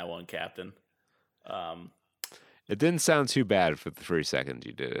run that one, Captain. It didn't sound too bad for the 3 seconds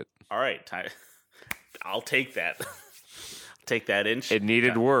you did it. All right, I'll take that. Take that inch. It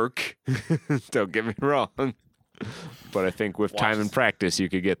needed work. Don't get me wrong. But I think with time and practice, you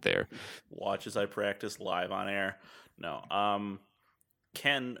could get there. Watch as I practice live on air. No.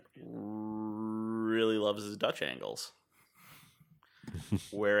 Ken really loves his Dutch angles.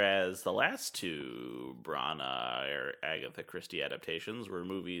 Whereas the last two Brana or Agatha Christie adaptations were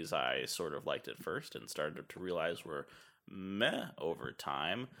movies I sort of liked at first and started to realize were meh over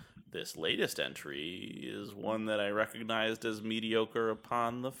time. This latest entry is one that I recognized as mediocre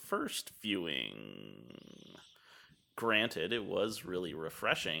upon the first viewing. Granted, it was really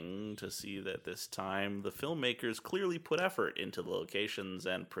refreshing to see that this time the filmmakers clearly put effort into the locations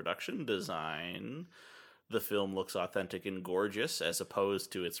and production design. The film looks authentic and gorgeous as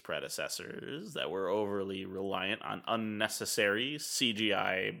opposed to its predecessors that were overly reliant on unnecessary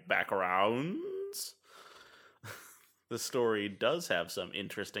CGI backgrounds. The story does have some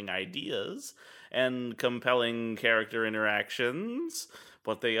interesting ideas and compelling character interactions,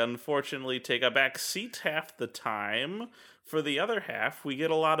 but they unfortunately take a back seat half the time. For the other half, we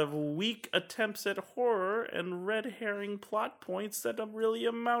get a lot of weak attempts at horror and red herring plot points that don't really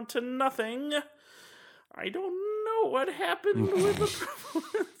amount to nothing. I don't know what happened with the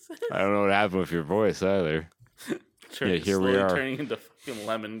performances. I don't know what happened with your voice either. Yeah, here we are. Turning into fucking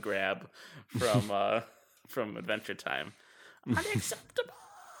Lemon Grab from Adventure Time. Unacceptable.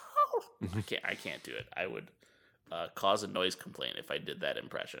 I can't do it. I would cause a noise complaint if I did that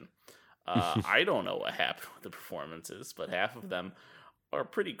impression. I don't know what happened with the performances, but half of them are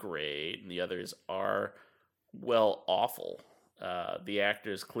pretty great, and the others are, well, awful. The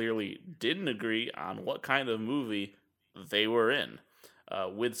actors clearly didn't agree on what kind of movie they were in,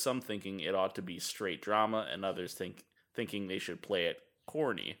 with some thinking it ought to be straight drama, and others thinking they should play it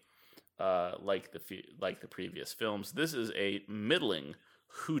corny, like the previous films. This is a middling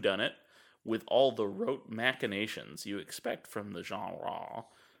whodunit with all the rote machinations you expect from the genre.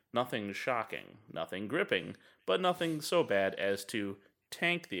 Nothing shocking, nothing gripping, but nothing so bad as to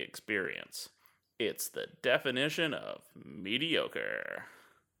tank the experience. It's the definition of mediocre.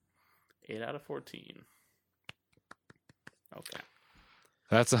 8 out of 14. Okay.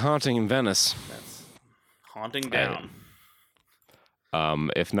 That's a haunting in Venice. That's haunting down.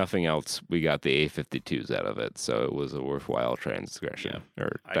 If nothing else, we got the A52s out of it, so it was a worthwhile transgression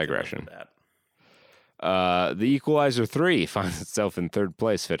or digression. The Equalizer 3 finds itself in third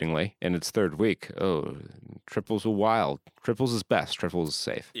place, fittingly, in its third week. Oh, triples were wild. Triples is best. Triples is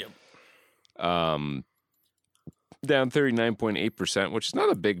safe. Yep. Down 39.8%, which is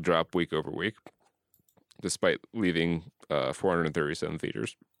not a big drop week over week, despite leaving 437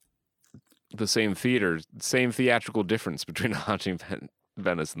 theaters. The same theatrical difference between Haunting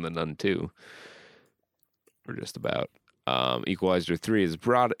Venice and The Nun 2. Or just about. Equalizer 3 has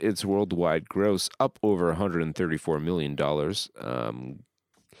brought its worldwide gross up over $134 million.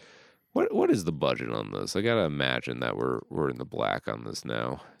 What is the budget on this? I gotta imagine that we're in the black on this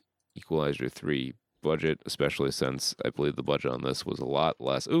now. Equalizer 3 budget, especially since I believe the budget on this was a lot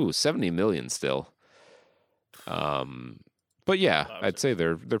less. Ooh, $70 million still. But yeah, I'd say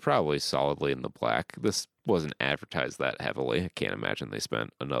they're probably solidly in the black. This wasn't advertised that heavily. I can't imagine they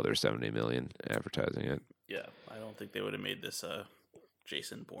spent another $70 million advertising it. Yeah, I don't think they would have made this a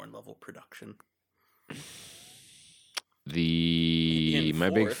Jason Bourne level production. Which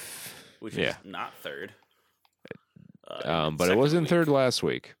is not third. But it was in third last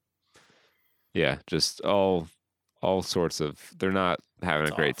week. Yeah, just all sorts of. They're not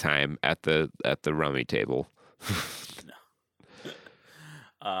having a great time at the rummy table.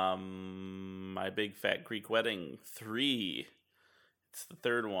 No. My Big Fat Greek Wedding 3. It's the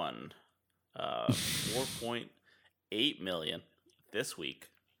third one. 4.8 million this week.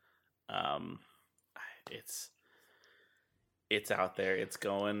 It's out there. It's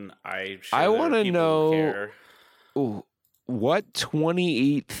going. I want to know what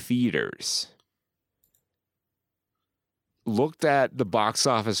 28 theaters looked at the box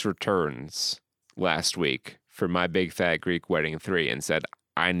office returns last week for My Big Fat Greek Wedding 3 and said,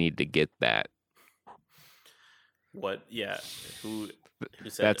 I need to get that. What? Yeah. Who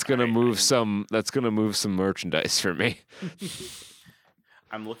said that's gonna move some merchandise for me.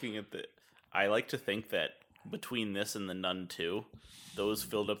 I'm looking at I like to think that between this and The Nun 2, those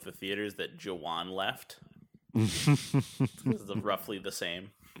filled up the theaters that Jawan left. It's roughly the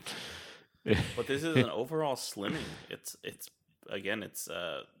same. But this is an overall slimming. It's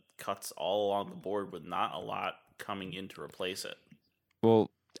cuts all along the board with not a lot coming in to replace it. Well,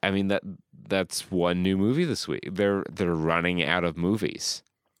 I mean that's one new movie this week. They're running out of movies.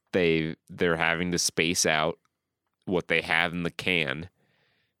 They're having to space out what they have in the can,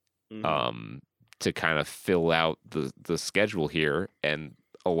 to kind of fill out the schedule here. And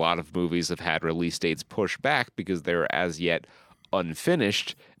a lot of movies have had release dates pushed back because they're as yet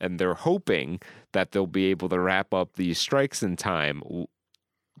unfinished, and they're hoping that they'll be able to wrap up these strikes in time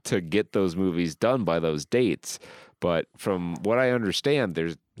to get those movies done by those dates. But from what I understand,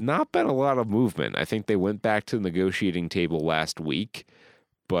 there's not been a lot of movement. I think they went back to the negotiating table last week,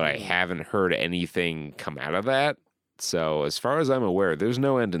 but I haven't heard anything come out of that. So as far as I'm aware, there's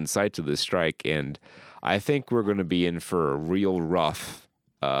no end in sight to this strike, and I think we're going to be in for a real rough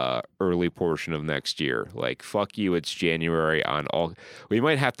early portion of next year. Like, fuck you, it's January on all. We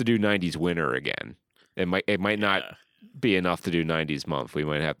might have to do 90s winter again. It might not be enough to do 90s month. We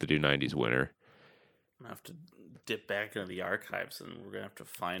might have to do 90s winter. I have to dip back into the archives, and we're gonna have to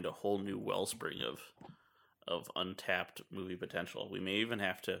find a whole new wellspring of untapped movie potential. We may even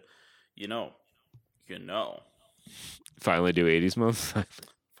have to, finally do 80s month.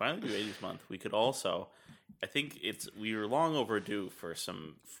 Finally do 80s month. We could also, I think we were long overdue for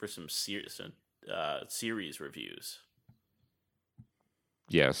some series reviews.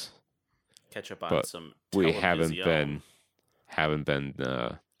 Yes. Catch up on but some. We haven't been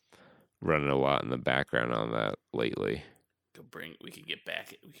running a lot in the background on that lately. We could get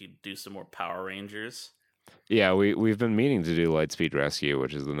back. We could do some more Power Rangers. Yeah, we've been meaning to do Lightspeed Rescue,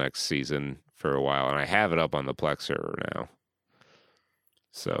 which is the next season, for a while, and I have it up on the Plex server now.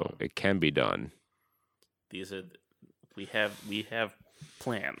 So it can be done. These are we have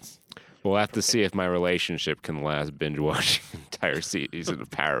plans. We'll have to see if my relationship can last binge watching the entire season of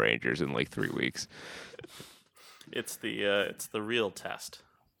Power Rangers in like 3 weeks. It's the real test.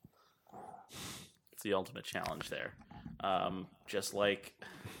 It's the ultimate challenge there. Just like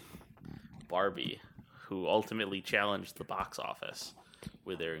Barbie, who ultimately challenged the box office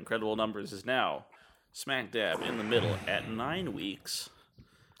with their incredible numbers, is now smack dab in the middle at 9 weeks.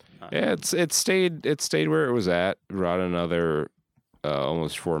 Yeah, it stayed where it was at. Brought another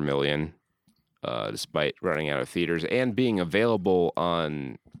almost 4 million, despite running out of theaters and being available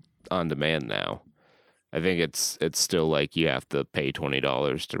on demand now. I think it's still like you have to pay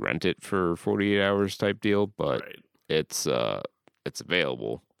 $20 to rent it for 48 hours type deal, but Right. it's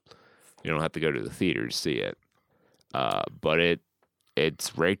available. You don't have to go to the theater to see it. But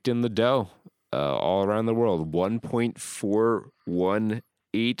it's raked in the dough all around the world.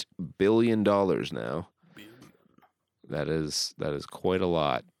 $1.418 billion now. That is quite a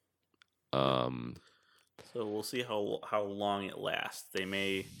lot. So we'll see how long it lasts.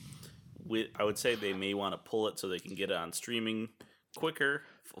 I would say they may want to pull it so they can get it on streaming quicker.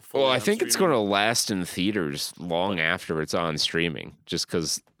 Well, I think it's going to last in theaters long after it's on streaming, just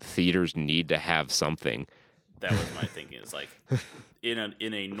because theaters need to have something. That was my thinking. Is like in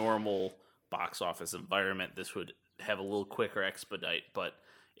a normal box office environment, this would have a little quicker expedite. But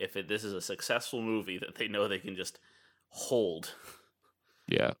if this is a successful movie that they know they can just hold,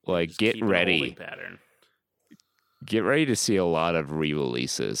 yeah, like just get keep in a ready. holding pattern. Get ready to see a lot of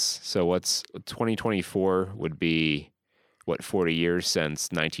re-releases. So what's 2024 would be, 40 years since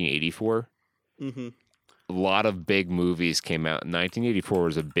 1984? Mm-hmm. A lot of big movies came out. 1984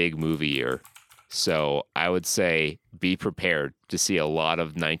 was a big movie year. So I would say be prepared to see a lot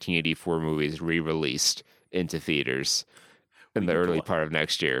of 1984 movies re-released into theaters in the early part of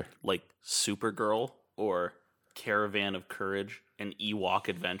next year. Like Supergirl or Caravan of Courage and Ewok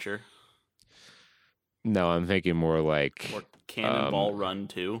Adventure. No, I'm thinking more like... Or Cannonball Run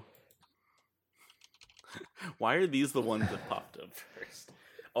 2. Why are these the ones that popped up first?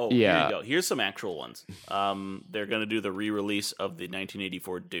 Oh, yeah. Here you go. Here's some actual ones. They're going to do the re-release of the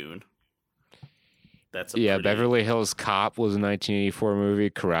 1984 Dune. That's Beverly Hills Cop was a 1984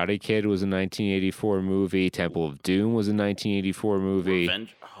 movie. Karate Kid was a 1984 movie. Temple of Doom was a 1984 movie. I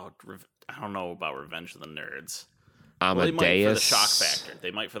don't know about Revenge of the Nerds. Amadeus. Well, they might for the shock factor.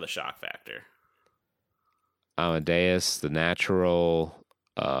 They might for the shock factor. Amadeus, The Natural.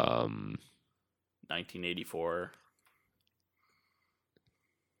 1984.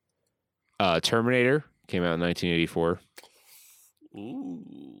 Terminator came out in 1984.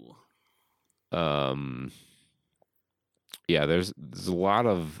 Ooh. Yeah, there's a lot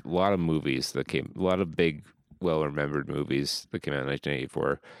of movies that came, a lot of big, well-remembered movies that came out in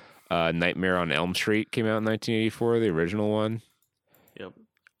 1984. Nightmare on Elm Street came out in 1984, the original one. Yep.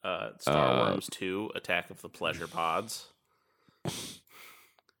 Star Wars 2, Attack of the Pleasure Pods.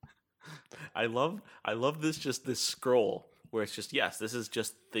 I love this scroll where it's just, yes, this is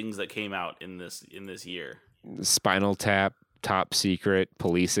just things that came out in this year. Spinal Tap, Top Secret,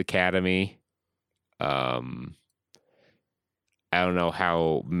 Police Academy. I don't know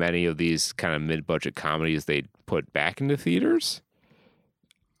how many of these kind of mid-budget comedies they'd put back into theaters.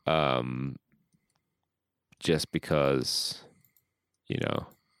 Just because,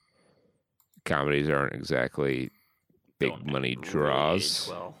 comedies aren't exactly big money draws.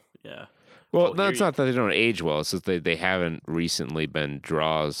 Really age well, yeah. Well, no, it's not that they don't age well. It's just they haven't recently been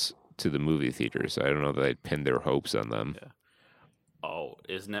draws to the movie theaters. I don't know that they'd pin their hopes on them. Yeah. Oh,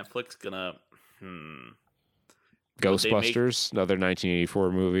 is Netflix gonna? Ghostbusters, another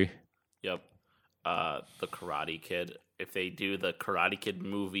 1984 movie. Yep. The Karate Kid. If they do the Karate Kid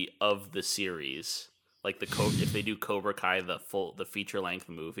movie of the series, like if they do Cobra Kai, the feature length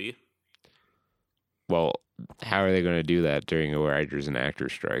movie. Well, how are they going to do that during a writers and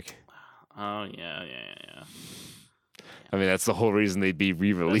actors strike? Oh yeah. I mean, that's the whole reason they'd be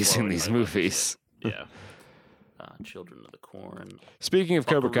re-releasing these movies. Yeah. Children of the Corn. Speaking of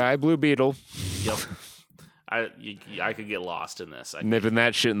Cobra Kai, Blue Beetle. Yep. I could get lost in this. Nipping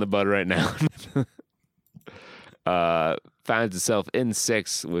that shit in the bud right now. Finds itself in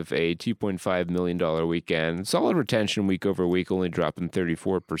 6th with a $2.5 million weekend. Solid retention week over week, only dropping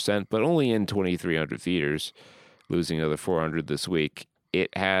 34%, but only in 2,300 theaters, losing another 400 this week.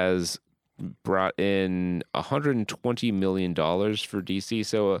 It has brought in $120 million for DC.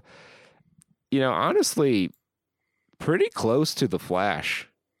 So, honestly, pretty close to The Flash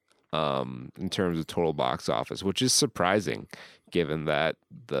in terms of total box office, which is surprising given that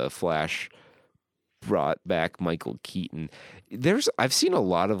The Flash brought back Michael Keaton. I've seen a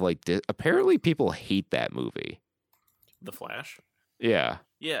lot of like apparently people hate that movie. The Flash. Yeah.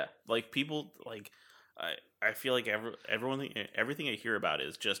 Yeah, like people like I feel like everything I hear about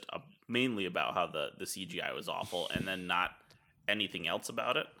is just mainly about how the CGI was awful, and then not anything else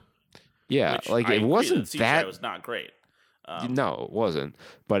about it. Yeah, Which like I it agree wasn't that CGI that. was not great. No, it wasn't.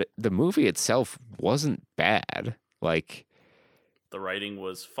 But the movie itself wasn't bad. Like, The writing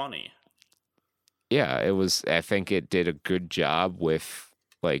was funny. yeah, it was. I think it did a good job with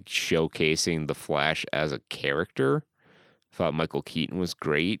like showcasing the Flash as a character. I thought Michael Keaton was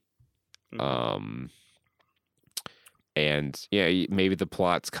great. Mhm. And yeah, maybe the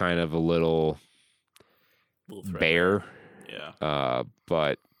plot's kind of a little Little bare. Yeah.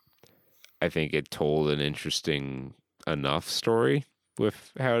 But I think it told an interesting enough story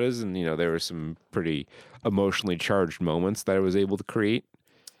with how it is, and there were some pretty emotionally charged moments that I was able to create.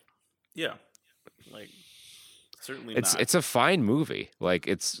 Yeah. Like certainly It's a fine movie. Like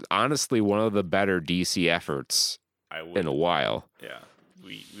it's honestly one of the better DC efforts in a while. Yeah.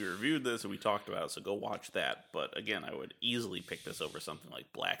 We reviewed this and we talked about it, so go watch that. But again, I would easily pick this over something like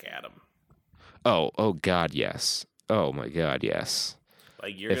Black Adam. Oh God, yes. Oh my God, yes.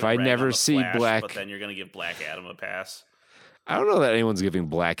 Like you're if gonna I rag never on the see Flash, but then you're gonna give Black Adam a pass. I don't know that anyone's giving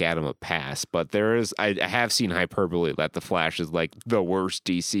Black Adam a pass, but there is. I have seen hyperbole that the Flash is like the worst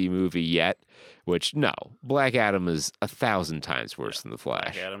DC movie yet. Which no, Black Adam is 1,000 times worse than the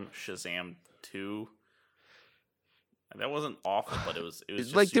Flash. Black Adam, Shazam 2. That wasn't awful, but it was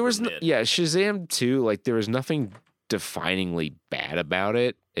just like there was mid. Shazam 2. Like there was nothing definingly bad about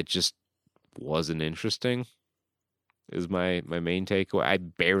it. It just wasn't interesting. Is my main takeaway. I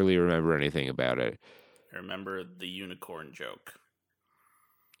barely remember anything about it. I remember the unicorn joke.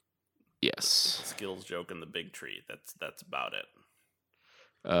 Yes. The skills joke in the big tree. That's about it.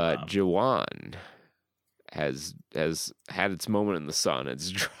 Jawan has had its moment in the sun.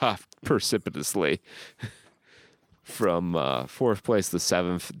 It's dropped precipitously from fourth place to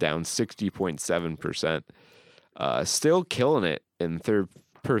seventh, down 60.7%. Still killing it in third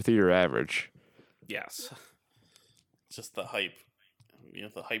per theater average. Yes. Just the hype.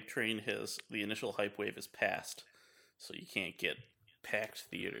 The hype train the initial hype wave is past, so you can't get packed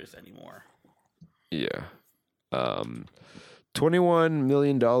theaters anymore. Yeah. $21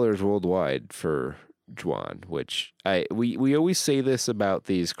 million worldwide for Juan, which we always say this about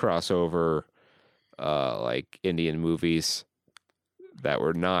these crossover like Indian movies that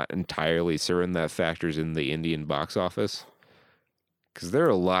we're not entirely certain that factors in the Indian box office. Because there are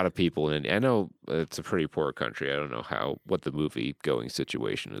a lot of people in India. I know it's a pretty poor country. I don't know what the movie going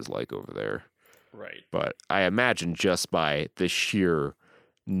situation is like over there. Right. But I imagine just by the sheer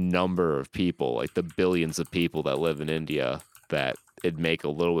number of people, like the billions of people that live in India, that it'd make a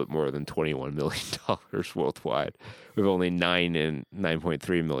little bit more than $21 million worldwide, with only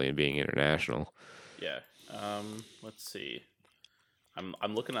 9.3 million being international. Yeah. Let's see.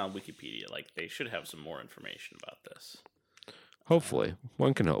 I'm looking on Wikipedia. Like they should have some more information about this. Hopefully,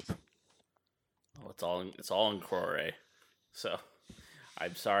 one can hope. Oh, it's all in Crore. So,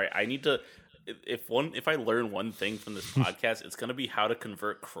 I'm sorry. I need to. If I learn one thing from this podcast, it's going to be how to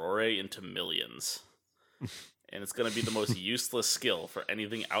convert Crore into millions, and it's going to be the most useless skill for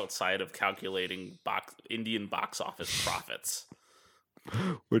anything outside of calculating Indian box office profits.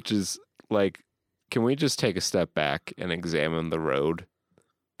 Which is like, can we just take a step back and examine the road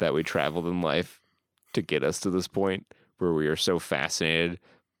that we traveled in life to get us to this point? Where we are so fascinated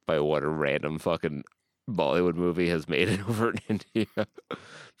by what a random fucking Bollywood movie has made it over in India.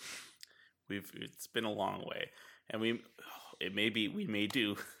 It's been a long way, and we may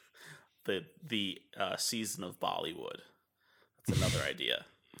do the season of Bollywood. That's another idea.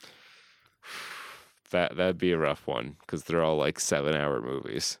 That'd be a rough one because they're all like 7-hour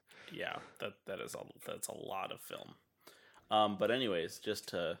movies. Yeah, that's a lot of film. But anyways, just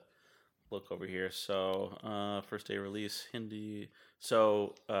to look over here. So, first day release, Hindi.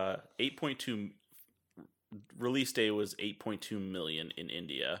 So, 8.2 release day was 8.2 million in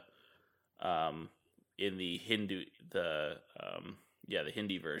India. In the Hindi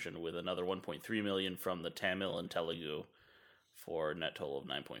version, with another 1.3 million from the Tamil and Telugu, for a net total of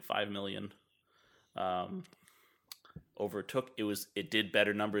 9.5 million. It did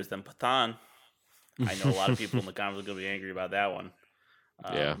better numbers than Pathan. I know a lot of people in the comments are going to be angry about that one.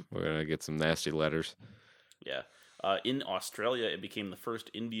 Yeah, we're going to get some nasty letters. Yeah. In Australia, it became the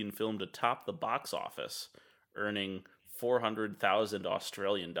first Indian film to top the box office, earning 400,000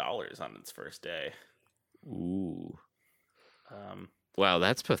 Australian dollars on its first day. Ooh. Wow,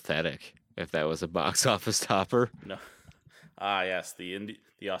 that's pathetic if that was a box office topper. No. Ah, yes, the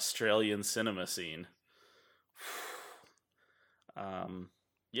Australian cinema scene.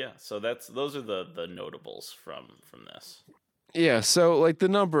 Yeah, so those are the notables from this. Yeah, so like the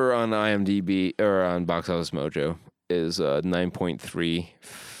number on IMDb or on Box Office Mojo is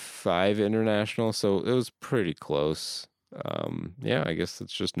 9.35 international, so it was pretty close. Yeah, I guess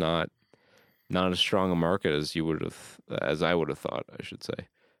it's just not as strong a market as I would have thought, I should say.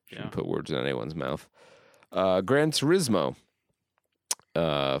 Shouldn't put words in anyone's mouth. Gran Turismo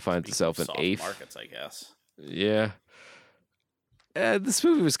finds itself in soft 8th. markets, I guess. Yeah. This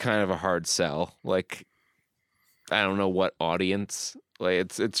movie was kind of a hard sell. Like, I don't know what audience.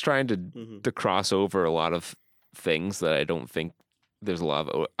 Like, it's trying to cross over a lot of things that I don't think there's a lot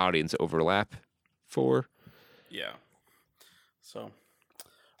of audience overlap for. Yeah. So,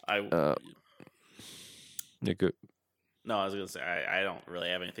 Good. No, I was gonna say I don't really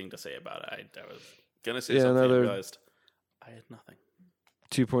have anything to say about it. I was gonna say something. I realized I had nothing.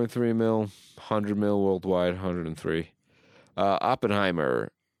 2.3 mil, 100 mil worldwide, 103.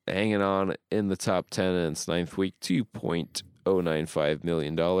 Oppenheimer hanging on in the top 10 in its 9th week, $2.095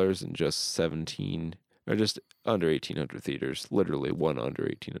 million in just under 1,800 theaters. Literally one under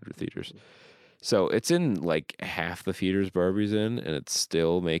 1,800 theaters. So it's in like half the theaters Barbie's in, and it's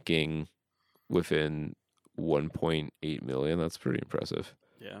still making within 1.8 million. That's pretty impressive.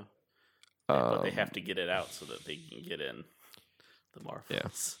 Yeah. But they have to get it out so that they can get in the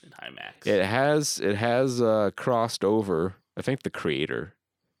Marvels in IMAX. It has crossed over. I think The Creator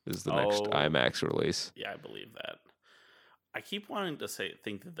is the next IMAX release. Yeah, I believe that. I keep wanting to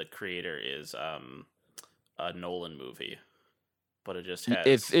think that The Creator is a Nolan movie, but it just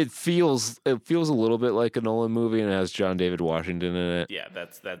has it feels a little bit like a Nolan movie, and it has John David Washington in it. Yeah,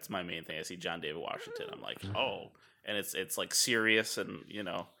 that's my main thing. I see John David Washington, I'm like, oh, and it's like serious and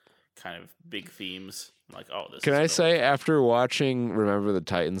kind of big themes. I'm like, oh, this. Can I say, after watching Remember the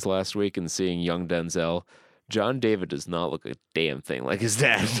Titans last week and seeing young Denzel, John David does not look a damn thing like his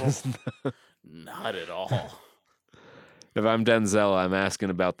dad. Not at all. If I'm Denzel, I'm asking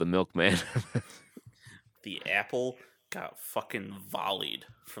about the milkman. The apple got fucking volleyed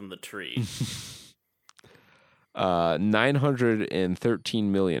from the tree.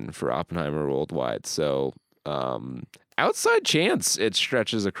 913 million for Oppenheimer worldwide. So, outside chance it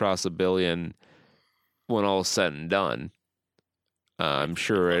stretches across $1 billion when all is said and done. I'm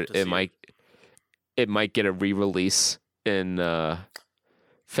sure it might get a re-release in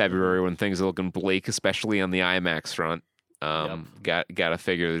February when things are looking bleak, especially on the IMAX front. Got to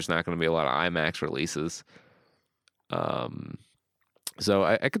figure there's not going to be a lot of IMAX releases. So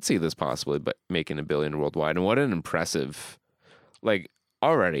I could see this possibly, but making $1 billion worldwide. And what an impressive,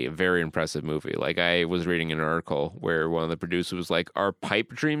 already a very impressive movie. Like, I was reading an article where one of the producers was like, our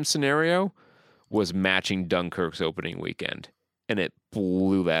pipe dream scenario was matching Dunkirk's opening weekend, and it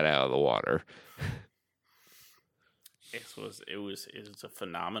blew that out of the water. It was a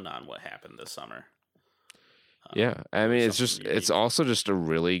phenomenon what happened this summer. Yeah, I mean, it's also just a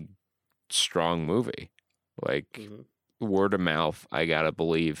really strong movie. Word of mouth, I gotta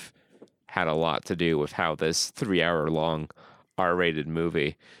believe, had a lot to do with how this 3-hour-long R-rated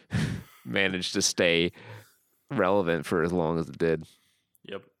movie managed to stay relevant for as long as it did.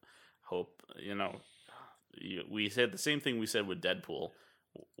 Yep. Hope, we said the same thing we said with Deadpool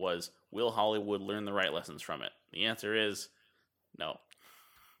was, will Hollywood learn the right lessons from it? The answer is no.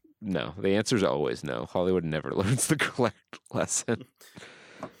 No, the answer is always no. Hollywood never learns the correct lesson.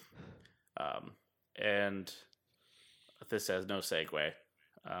 And this has no segue.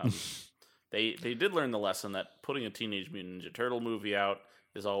 They did learn the lesson that putting a Teenage Mutant Ninja Turtle movie out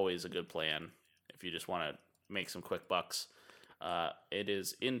is always a good plan if you just want to make some quick bucks. It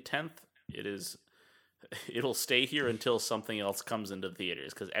is in 10th. It'll stay here until something else comes into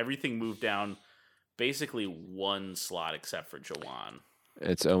theaters, because everything moved down basically one slot except for Jawan.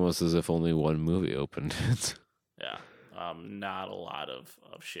 It's almost as if only one movie opened. Yeah. Not a lot of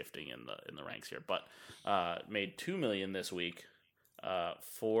shifting in the ranks here, but made $2 million this week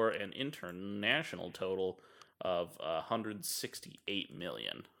for an international total of $168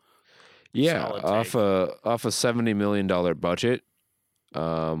 million. Yeah, off a $70 million budget,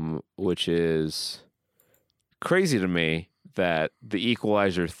 which is crazy to me that The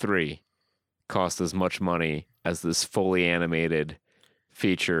Equalizer 3 cost as much money as this fully animated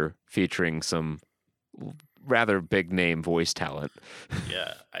feature featuring some rather big name voice talent.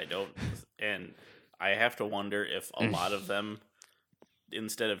 Yeah, and I have to wonder if a lot of them,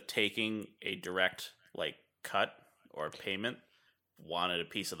 instead of taking a direct cut or payment, wanted a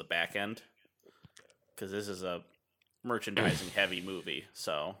piece of the back end, because this is a merchandising heavy movie.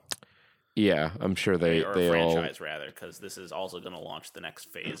 So yeah, I'm sure they franchise rather, because this is also going to launch the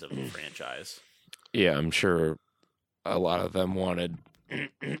next phase of the franchise. Yeah, I'm sure a lot of them wanted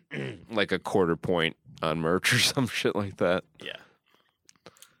like a quarter point on merch or some shit like that. Yeah.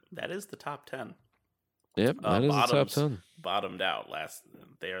 That is the top 10. Yep, that is the top 10. Bottomed out last.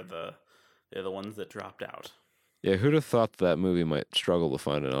 They're the ones that dropped out. Yeah, who'd have thought that movie might struggle to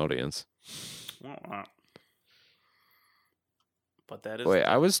find an audience? Well, but that is. Wait,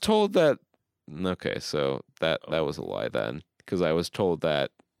 I was told that. Okay, so that was a lie then, because I was told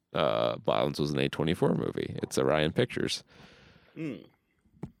that Violence was an A24 movie. It's Orion Pictures,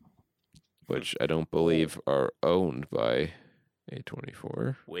 which I don't believe are owned by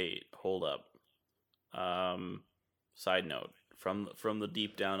A24. Wait, hold up. Side note from the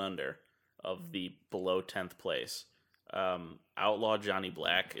deep down under of the below 10th place. Outlaw Johnny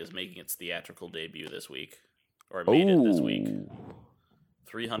Black is making its theatrical debut this week, or made it this week.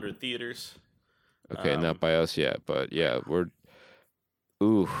 300 theaters. Okay, not by us yet, but yeah, we're.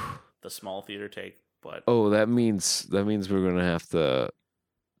 Ooh. The small theater take, but that means we're gonna have to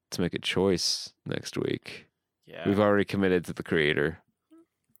make a choice next week. Yeah, we've already committed to the creator.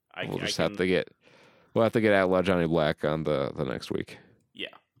 We'll have to get Outlaw Johnny Black on the next week.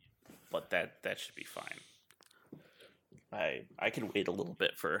 Yeah, but that should be fine. I can wait a little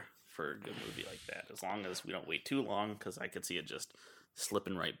bit for a good movie like that, as long as we don't wait too long, because I could see it just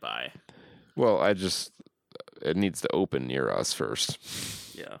slipping right by. Well, it needs to open near us first.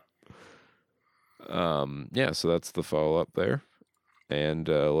 Yeah. Yeah, so that's the follow-up there. And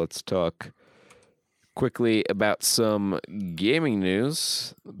let's talk quickly about some gaming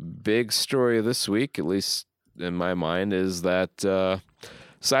news. Big story this week, at least in my mind, is that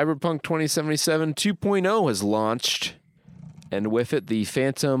Cyberpunk 2077 2.0 has launched, and with it the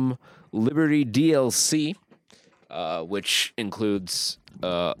Phantom Liberty DLC, which includes,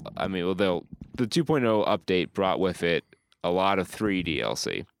 the 2.0 update brought with it a lot of 3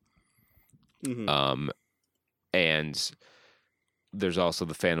 DLC. Mm-hmm. And there's also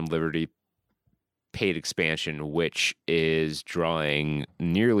the Phantom Liberty paid expansion, which is drawing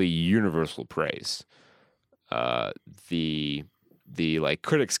nearly universal praise. The like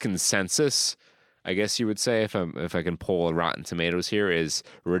critics' consensus, I guess you would say, if I can pull a Rotten Tomatoes here, is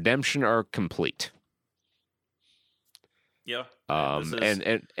redemption arc complete. Yeah.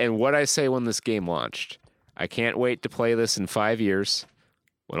 And what I say when this game launched, I can't wait to play this in 5 years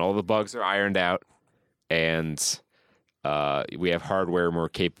when all the bugs are ironed out and we have hardware more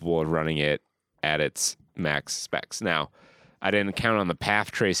capable of running it at its max specs. Now, I didn't count on the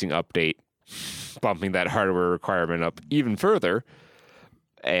path tracing update bumping that hardware requirement up even further,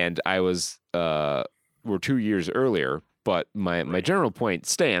 and I was we're 2 years earlier, but my general point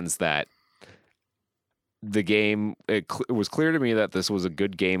stands that the game, it was clear to me that this was a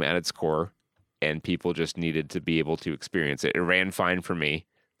good game at its core, and people just needed to be able to experience it. It ran fine for me.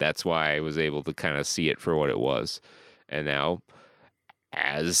 That's why I was able to kind of see it for what it was. And now,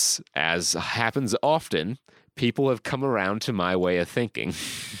 as happens often, people have come around to my way of thinking.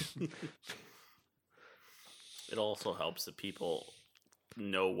 It also helps that people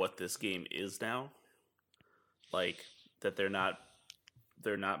know what this game is now. Like, that they're not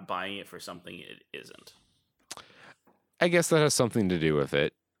buying it for something it isn't. I guess that has something to do with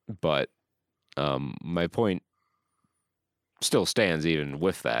it, but my point still stands even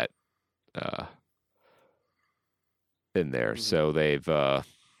with that in there. Mm-hmm. So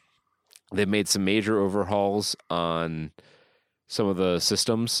they've made some major overhauls on some of the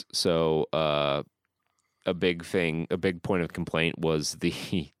systems. So a big point of complaint was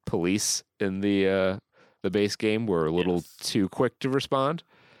the police in the base game were a little too quick to respond.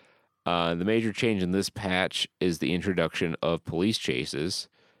 The major change in this patch is the introduction of police chases,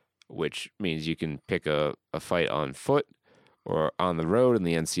 which means you can pick a fight on foot or on the road, and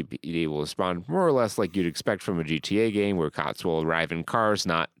the NCPD will respond more or less like you'd expect from a GTA game, where cops will arrive in cars,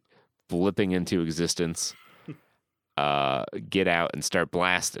 not blipping into existence, get out and start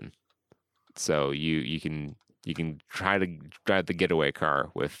blasting. So you can try to drive the getaway car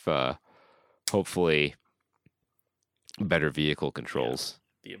with hopefully better vehicle controls.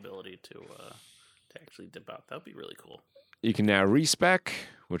 Yeah, the ability to actually dip out. That would be really cool. You can now respec,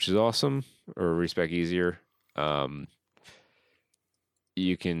 which is awesome, or respec easier.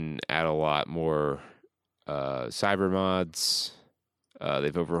 You can add a lot more cyber mods.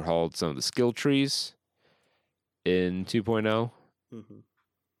 They've overhauled some of the skill trees in 2.0.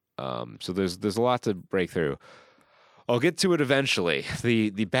 Mm-hmm. So there's a lot to break through. I'll get to it eventually. The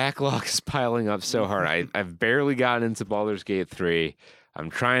backlog is piling up so hard. I've barely gotten into Baldur's Gate 3. I'm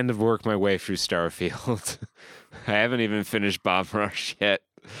trying to work my way through Starfield. I haven't even finished Bomb Rush yet.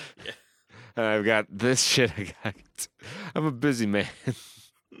 Yeah. And I've got this shit I'm a busy man.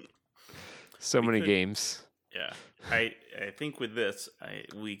 So many games. Yeah. I think with this,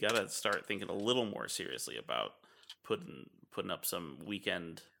 we gotta start thinking a little more seriously about putting up some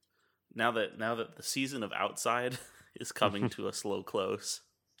weekend. Now that the season of Outside is coming to a slow close,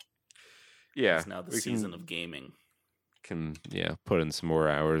 Yeah, it's now the we season of gaming. can put in some more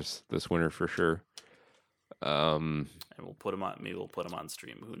hours this winter for sure. And we'll put them on. Maybe we'll put them on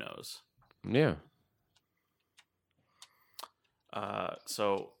stream. Who knows? Yeah.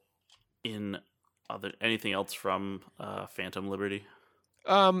 So, in anything else from Phantom Liberty?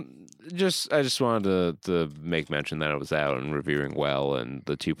 I just wanted to make mention that it was out and reviewing well, and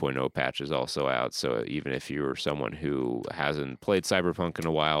the 2.0 patch is also out. So even if you're someone who hasn't played Cyberpunk in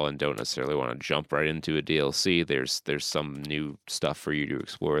a while and don't necessarily want to jump right into a DLC, there's some new stuff for you to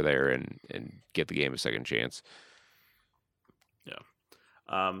explore there and get the game a second chance. Yeah.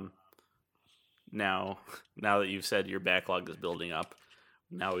 Now that you've said your backlog is building up,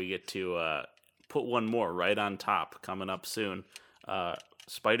 now we get to put one more right on top coming up soon.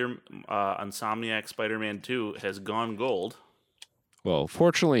 Insomniac Spider-Man 2 has gone gold. Well,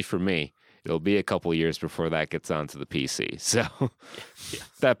 fortunately for me, it'll be a couple years before that gets onto the PC. So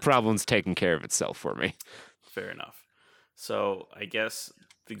that problem's taken care of itself for me. Fair enough. So I guess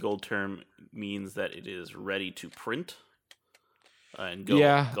the gold term means that it is ready to print and go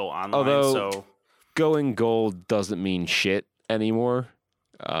online. Although so going gold doesn't mean shit anymore.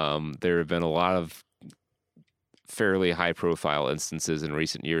 There have been a lot of fairly high-profile instances in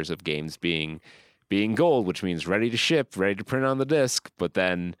recent years of games being gold, which means ready to ship, ready to print on the disc, but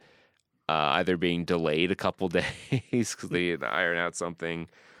then either being delayed a couple days because they had to iron out something,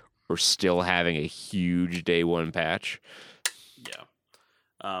 or still having a huge day one patch. Yeah.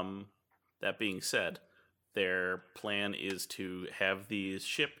 That being said, their plan is to have these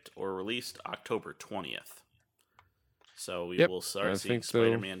shipped or released October 20th. So we will start seeing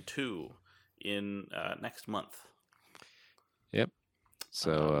Spider-Man 2 in next month. Yep.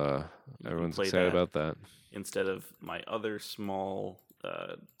 So everyone's excited about that. Instead of my other small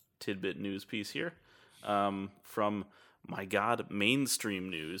tidbit news piece here from mainstream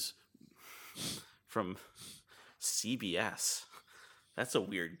news from CBS. That's a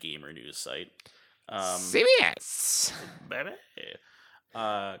weird gamer news site. CBS. Baby.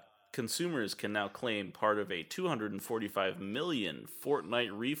 Consumers can now claim part of a $245 million Fortnite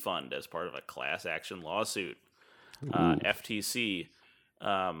refund as part of a class action lawsuit. FTC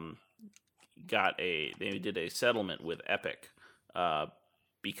they did a settlement with Epic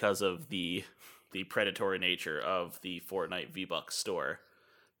because of the predatory nature of the Fortnite V-Bucks store.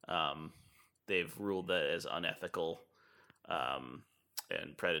 They've ruled that as unethical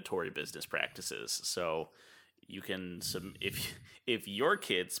and predatory business practices. So you can if your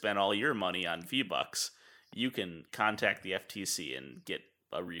kid spent all your money on V-Bucks, you can contact the FTC and get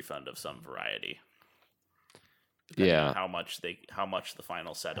a refund of some variety. On how much the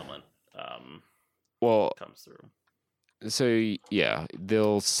final settlement comes through. So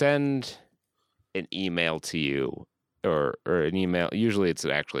they'll send an email to you or an email. Usually it's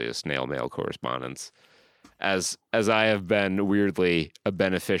actually a snail mail correspondence. As I have been weirdly a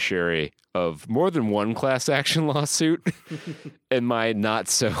beneficiary of more than one class action lawsuit in my not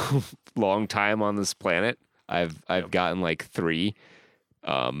so long time on this planet. I've gotten like 3.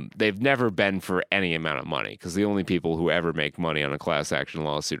 They've never been for any amount of money because the only people who ever make money on a class action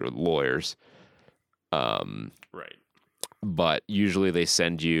lawsuit are lawyers. Right. But usually they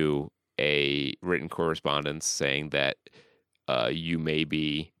send you a written correspondence saying that you may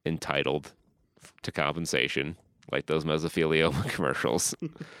be entitled to compensation, like those mesothelioma commercials.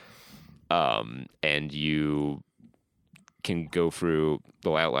 And you can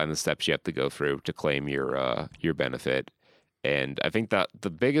they'll outline the steps you have to go through to claim your benefit. And I think that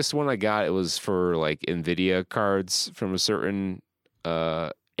the biggest one I got, it was for like NVIDIA cards from a certain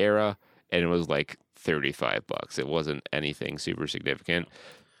era, and it was like $35. It wasn't anything super significant,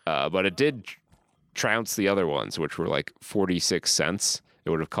 but it did trounce the other ones, which were like 46 cents. It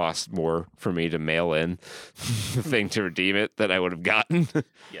would have cost more for me to mail in the thing to redeem it than I would have gotten.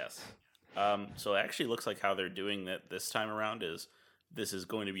 Yes. So it actually looks like how they're doing that this time around is this is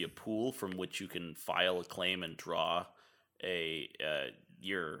going to be a pool from which you can file a claim and draw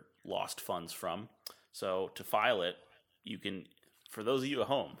your lost funds from. So to file it, you can, for those of you at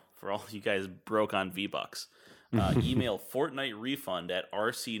home, for all you guys broke on V-Bucks, email Fortnite refund at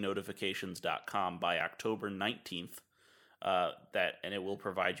rcnotifications.com by October 19th. And it will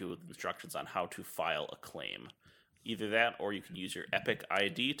provide you with instructions on how to file a claim. Either that, or you can use your Epic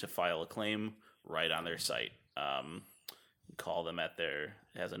ID to file a claim right on their site. Call them it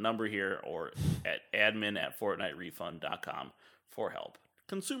has a number here, or at admin@fortniterefund.com for help.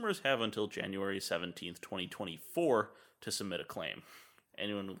 consumers have until January 17th, 2024 to submit a claim.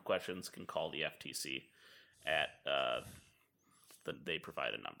 Anyone with questions can call the FTC at they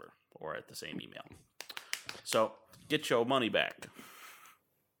provide a number or at the same email. So get your money back.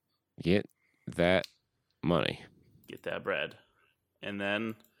 Get that money. Get that bread. And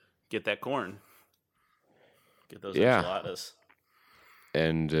then get that corn. Get those Yeah. enchiladas.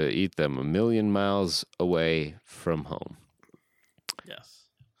 And eat them a million miles away from home. Yes.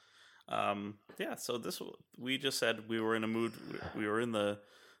 Yeah, so we just said we were in a mood, we were in the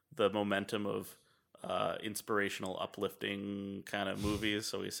momentum of inspirational, uplifting kind of movies.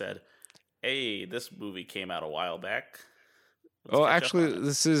 So we said, hey, this movie came out a while back. Oh, actually,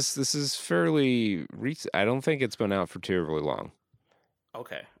 this is fairly recent. I don't think it's been out for terribly long.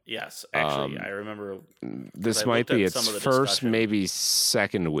 Okay. Yes. Actually, I remember. This might be its first, maybe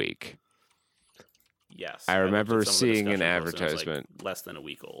second week. Yes. I remember seeing an advertisement. Like less than a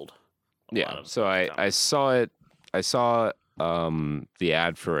week old. Yeah. So I saw it. I saw the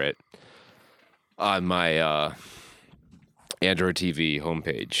ad for it on my Android TV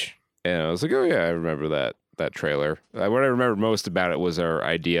homepage, and I was like, oh yeah, I remember that trailer. What I remember most about it was our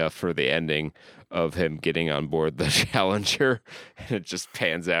idea for the ending of him getting on board the Challenger, and it just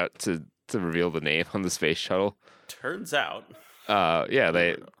pans out to reveal the name on the space shuttle. Turns out,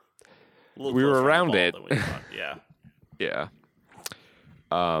 yeah, we were around it. Yeah, yeah.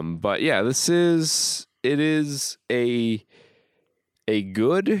 But yeah, it is a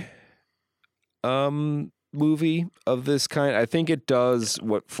good movie of this kind. I think it does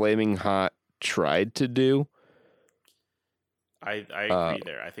what Flaming Hot tried to do. I agree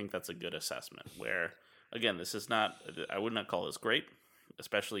there. I think that's a good assessment. Where again, this is not. I would not call this great,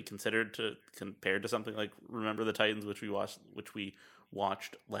 especially compared to something like Remember the Titans, which we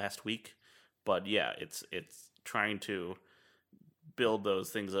watched last week. But yeah, it's trying to build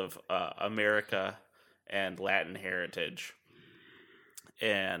those things of America and Latin heritage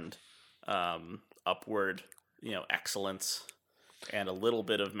and upward, excellence and a little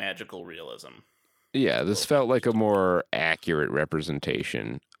bit of magical realism. Yeah, this felt like a more accurate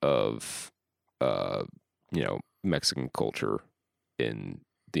representation of, Mexican culture in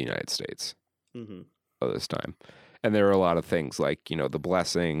the United States of this time. And there are a lot of things like, the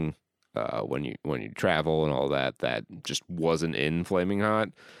blessing when you travel and all that just wasn't in Flaming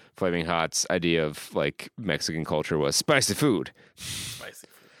Hot. Flaming Hot's idea of like Mexican culture was spicy food. Spicy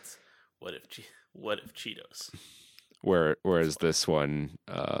foods. What if Cheetos? Whereas this one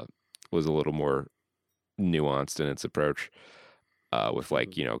was a little more nuanced in its approach, with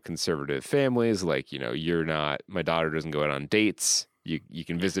like conservative families, like my daughter doesn't go out on dates. You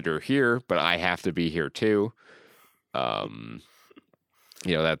can visit her here, but I have to be here too. That's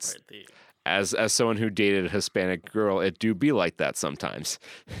right, as someone who dated a Hispanic girl, it do be like that sometimes.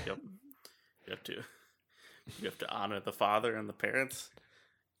 Yep, you have to honor the father and the parents.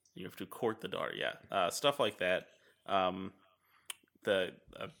 You have to court the daughter. Yeah, stuff like that. A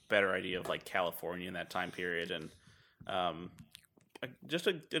better idea of like California in that time period, and just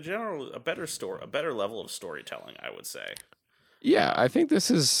a better level of storytelling, I would say. Yeah, I think this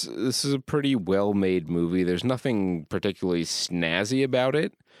is a pretty well-made movie. There's nothing particularly snazzy about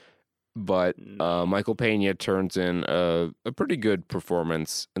it, but Michael Pena turns in a pretty good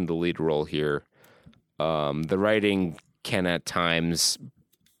performance in the lead role here. The writing can at times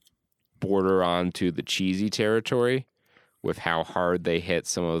border onto the cheesy territory with how hard they hit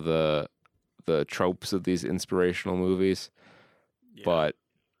some of the tropes of these inspirational movies. Yeah. But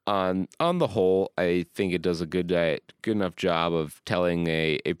on the whole, I think it does a good enough job of telling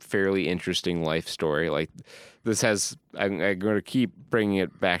a fairly interesting life story. Like this has, I'm going to keep bringing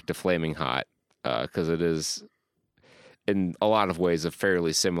it back to Flaming Hot because it is, in a lot of ways, a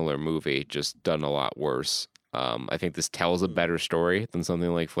fairly similar movie, just done a lot worse. I think this tells a better story than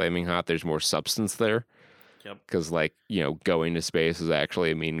something like Flaming Hot. There's more substance there. Yep. Because, going to space is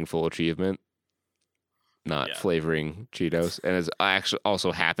actually a meaningful achievement, not flavoring Cheetos. And it's actually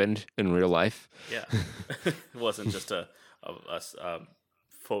also happened in real life. Yeah. It wasn't just a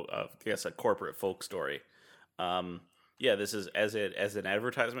corporate folk story. This is as an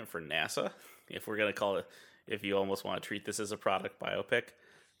advertisement for NASA. If we're going to call it, if you almost want to treat this as a product biopic,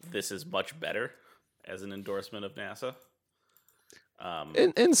 this is much better as an endorsement of NASA.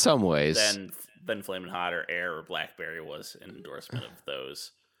 In some ways. Than Flamin' Hot or Air or BlackBerry was an endorsement of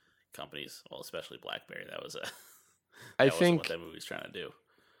those companies. Well, especially BlackBerry. That was what that movie's trying to do.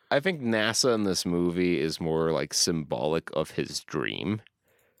 I think NASA in this movie is more like symbolic of his dream.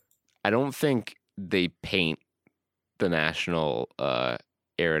 I don't think they paint the National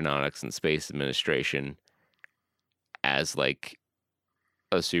Aeronautics and Space Administration as like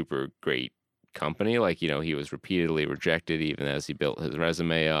a super great company. Like, he was repeatedly rejected even as he built his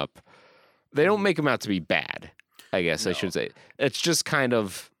resume up. They don't make him out to be bad, I guess I should say. It's just kind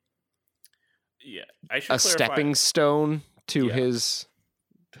of I should a stepping stone to his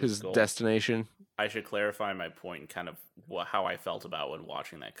goal. destination. I should clarify my point and kind of how I felt about when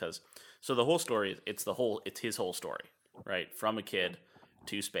watching that, because the whole story, it's his whole story, right? From a kid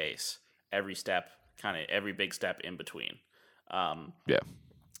to space, every big step in between.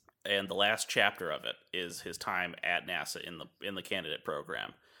 And the last chapter of it is his time at NASA in the candidate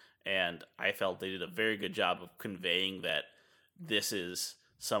program. And I felt they did a very good job of conveying that this is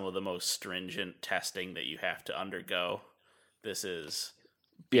some of the most stringent testing that you have to undergo. This is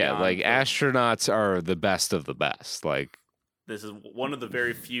like astronauts are the best of the best. Like, this is one of the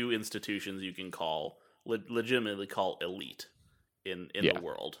very few institutions you can legitimately call elite in the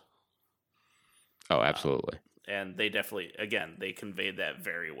world. Oh, absolutely. And they definitely, again, they conveyed that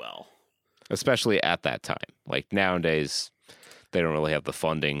very well. Especially at that time. Like, nowadays, they don't really have the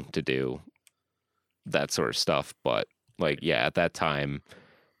funding to do that sort of stuff. But, like, at that time,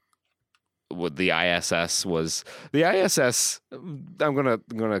 what the ISS was... The ISS... I'm gonna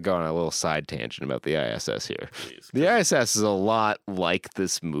go on a little side tangent about the ISS here. Please, the ISS is a lot like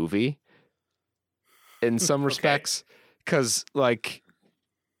this movie in some respects. Because, like...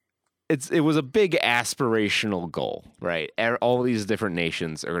 It was a big aspirational goal, right? All these different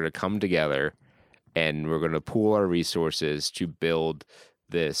nations are going to come together, and we're going to pool our resources to build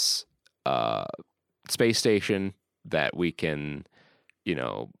this space station that we can,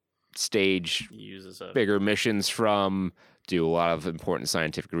 stage bigger missions from, do a lot of important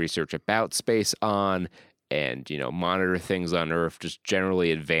scientific research about space on, and, monitor things on Earth, just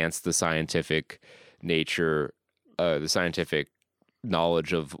generally advance the scientific nature, the scientific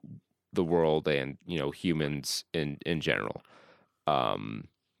knowledge of the world and humans in general, and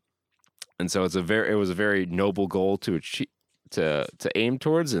so it was a very noble goal to achieve, to aim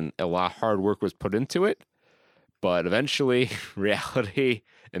towards, and a lot of hard work was put into it. But eventually, reality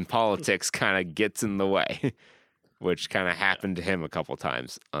and politics kind of gets in the way, which kind of happened to him a couple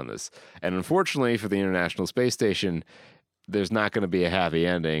times on this. And unfortunately for the International Space Station, there's not going to be a happy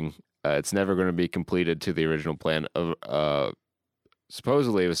ending. It's never going to be completed to the original plan of.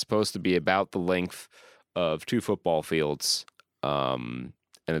 Supposedly, it was supposed to be about the length of 2 football fields in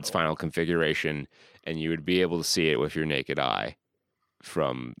its final configuration, and you would be able to see it with your naked eye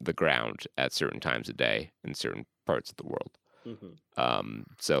from the ground at certain times of day in certain parts of the world. Mm-hmm.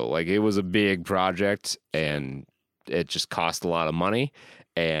 So, like, it was a big project, and it just cost a lot of money,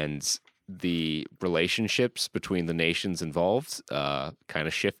 and the relationships between the nations involved kind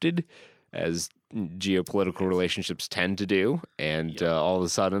of shifted as geopolitical relationships tend to do, and all of a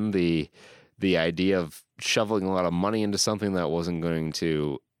sudden the idea of shoveling a lot of money into something that wasn't going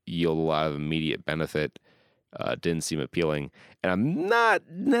to yield a lot of immediate benefit didn't seem appealing. And I'm not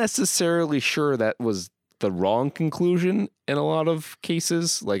necessarily sure that was the wrong conclusion in a lot of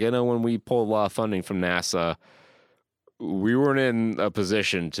cases. Like, I know when we pulled a lot of funding from NASA, we weren't in a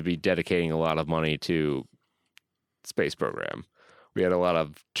position to be dedicating a lot of money to space program. We had a lot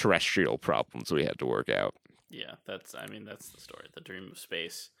of terrestrial problems we had to work out. Yeah, that's the story. The dream of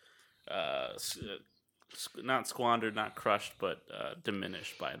space, not squandered, not crushed, but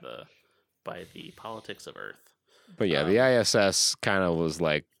diminished by the politics of Earth. But the ISS kind of was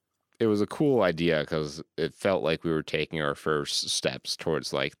like, it was a cool idea because it felt like we were taking our first steps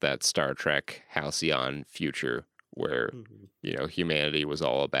towards like that Star Trek halcyon future where, humanity was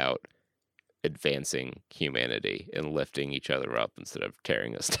all about advancing humanity and lifting each other up instead of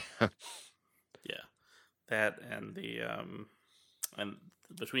tearing us down. Yeah, that and the and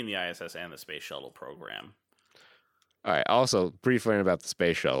between the ISS and the space shuttle program. All right. Also, briefly about the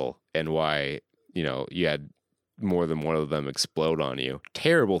space shuttle and why you had more than one of them explode on you.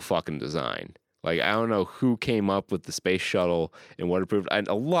 Terrible fucking design. Like, I don't know who came up with the space shuttle and what it proved. And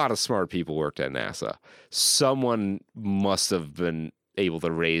a lot of smart people worked at NASA. Someone must have been able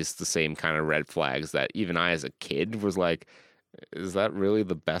to raise the same kind of red flags that even I as a kid was like, is that really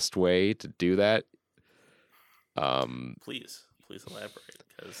the best way to do that? Please elaborate,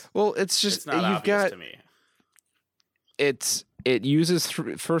 because it's not obvious to me. It uses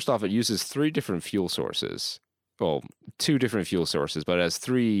first off, it uses 3 different fuel sources. Well, 2 different fuel sources, but it has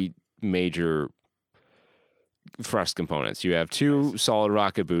 3 major thrust components. You have 2 solid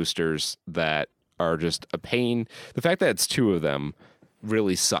rocket boosters that are just a pain. The fact that it's 2 of them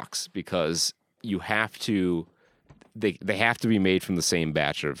really sucks because you have to they have to be made from the same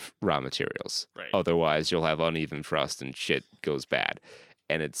batch of raw materials. Right. Otherwise you'll have uneven thrust and shit goes bad.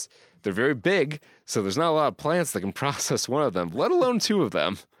 and they're very big, so there's not a lot of plants that can process one of them, let alone two of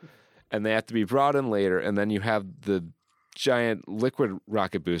them. And they have to be brought in later, and then you have the giant liquid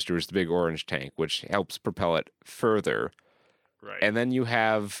rocket booster, is the big orange tank, which helps propel it further. Right. And then you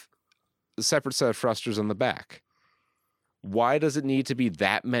have a separate set of thrusters on the back. Why does it need to be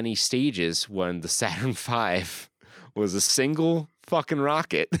that many stages when the Saturn V was a single fucking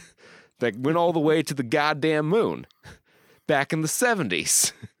rocket that went all the way to the goddamn moon back in the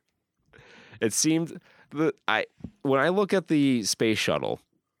 70s? It seemed that when I look at the space shuttle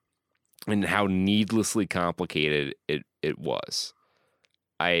and how needlessly complicated it was,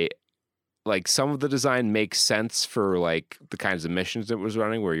 like some of the design makes sense for like the kinds of missions it was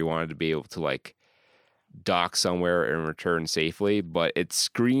running, where you wanted to be able to like dock somewhere and return safely. But it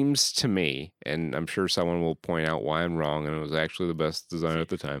screams to me, and I'm sure someone will point out why I'm wrong, and it was actually the best design at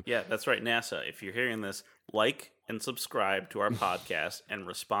the time. Yeah, that's right, NASA. If you're hearing this, like and subscribe to our podcast and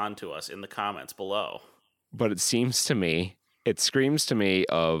respond to us in the comments below. But it screams to me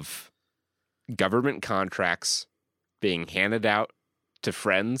of government contracts being handed out to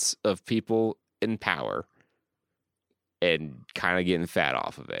friends of people in power and kind of getting fat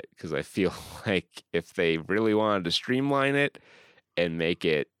off of it. Because I feel like if they really wanted to streamline it and make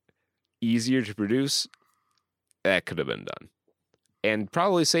it easier to produce, that could have been done. And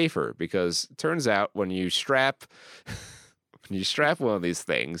probably safer, because it turns out when you strap one of these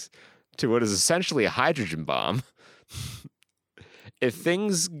things to what is essentially a hydrogen bomb, if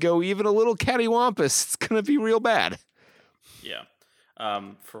things go even a little cattywampus, it's going to be real bad. Yeah.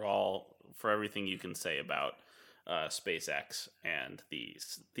 For everything you can say about SpaceX and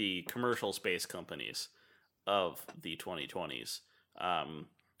the commercial space companies of the 2020s,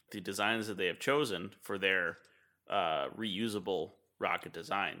 the designs that they have chosen for their reusable rocket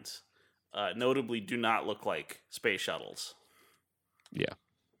designs notably do not look like space shuttles. Yeah.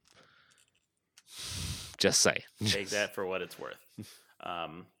 Just say. Take that for what it's worth.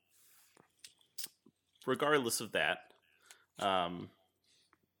 Regardless of that,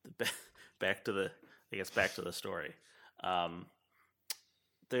 back to the story.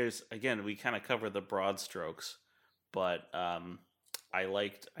 There's, again, we kind of cover the broad strokes, but I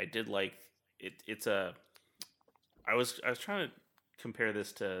did like it. I was trying to compare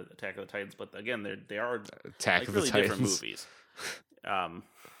this to Attack of the Titans, but again, they are Attack of really the Titans. different movies.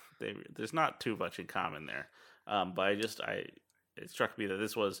 There's not too much in common there, but it struck me that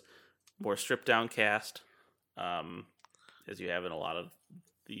this was more stripped down cast, as you have in a lot of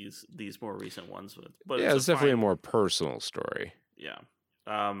these more recent ones. But yeah, it's definitely a more personal story. Yeah,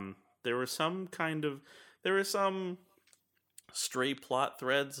 there were some stray plot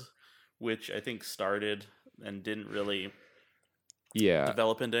threads, which I think started and didn't really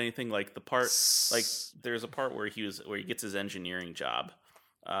develop into anything. Like the part, like there's a part where he gets his engineering job,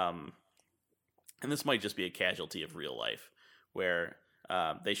 and this might just be a casualty of real life, where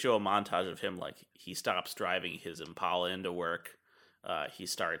they show a montage of him, like he stops driving his Impala into work. He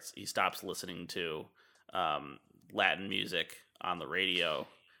stops listening to Latin music on the radio.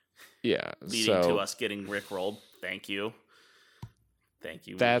 Yeah, leading to us getting rickrolled. Thank you,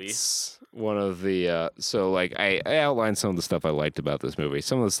 that's movie. One of the so like I outlined some of the stuff I liked about this movie.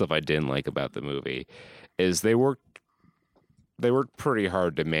 Some of the stuff I didn't like about the movie is they worked pretty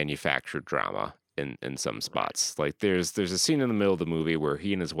hard to manufacture drama in some spots. Right. Like there's a scene in the middle of the movie where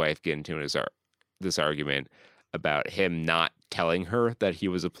he and his wife get into this argument about him not telling her that he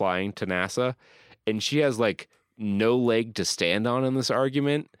was applying to NASA, and she has like no leg to stand on in this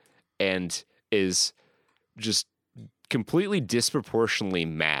argument and is just completely disproportionately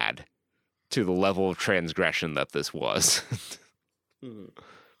mad to the level of transgression that this was.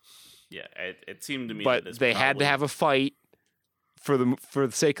 Yeah, it seemed to me but that they had to have a fight for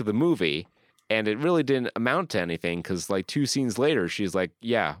the sake of the movie, and it really didn't amount to anything because like 2 scenes later she's like,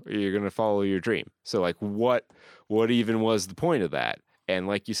 yeah, you're gonna follow your dream. So like what even was the point of that? And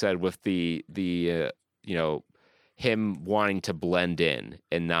like you said, with the him wanting to blend in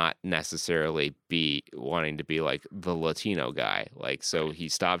and not necessarily be wanting to be like the Latino guy. Like, so he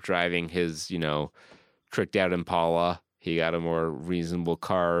stopped driving his, tricked out Impala. He got a more reasonable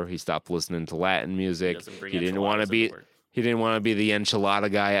car. He stopped listening to Latin music. He didn't want to be the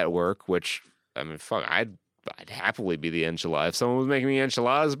enchilada guy at work, which, I mean, fuck, I'd happily be the enchilada. If someone was making me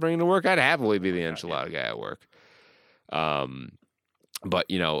enchiladas bringing to work, I'd happily be the enchilada guy at work. But,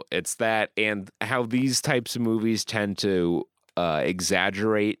 it's that and how these types of movies tend to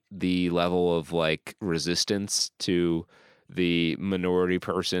exaggerate the level of, like, resistance to the minority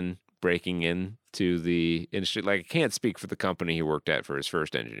person breaking in to the industry. Like, I can't speak for the company he worked at for his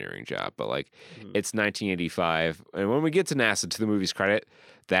first engineering job, but like, it's 1985, and when we get to NASA, to the movie's credit,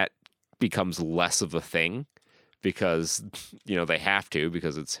 that becomes less of a thing because they have to,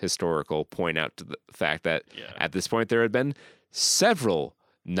 because it's historical. Point out to the fact that at this point there had been several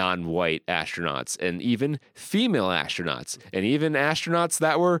non-white astronauts and even female astronauts and even astronauts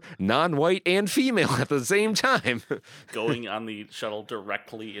that were non-white and female at the same time going on the shuttle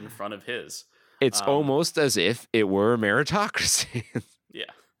directly in front of his. It's almost as if it were a meritocracy. Yeah.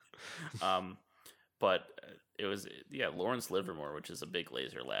 But it was Lawrence Livermore, which is a big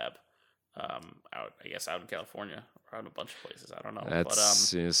laser lab out in California or out in a bunch of places. I don't know.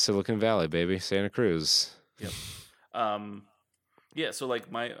 That's Silicon Valley, baby. Santa Cruz. Yep. Yeah, so like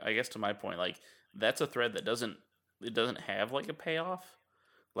to my point, like that's a thread that doesn't have like a payoff.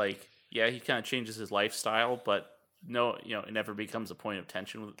 Like, yeah, he kind of changes his lifestyle, but no, it never becomes a point of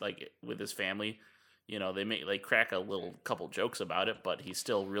tension with his family. They crack a couple jokes about it, but he's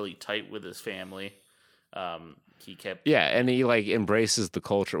still really tight with his family. He kept and he like embraces the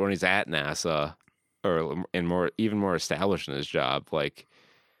culture when he's at NASA, even more established in his job. Like,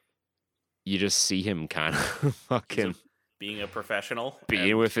 you just see him kind of fucking being a professional,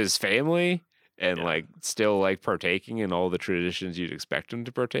 being with his family, and like still like partaking in all the traditions you'd expect him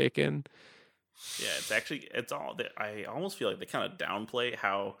to partake in. Yeah, it's all. I almost feel like they kind of downplay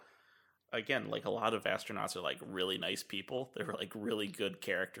how, again, like a lot of astronauts are like really nice people. They're like really good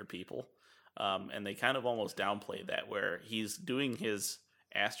character people, and they kind of almost downplay that, where he's doing his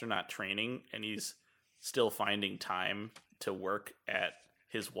astronaut training and he's still finding time to work at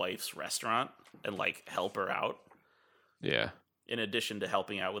his wife's restaurant and like help her out. Yeah. In addition to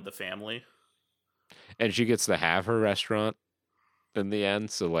helping out with the family. And she gets to have her restaurant in the end.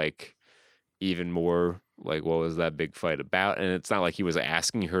 So like, even more like, what was that big fight about? And it's not like he was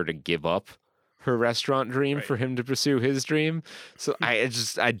asking her to give up her restaurant dream for him to pursue his dream. So I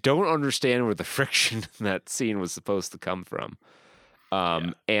don't understand where the friction in that scene was supposed to come from.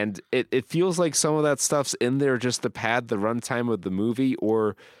 And it feels like some of that stuff's in there just to pad the runtime of the movie,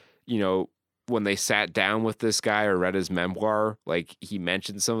 or, when they sat down with this guy or read his memoir, like he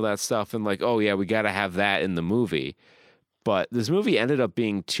mentioned some of that stuff and like, oh yeah, we got to have that in the movie. But this movie ended up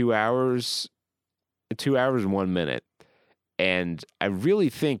being 2 hours and 1 minute. And I really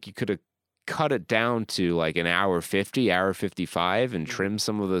think you could have cut it down to like an hour 50, hour 55 and trim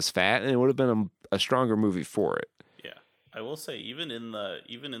some of this fat, and it would have been a stronger movie for it. Yeah. I will say, even in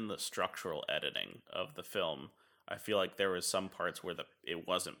the structural editing of the film, I feel like there was some parts where it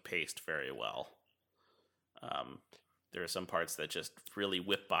wasn't paced very well. There were some parts that just really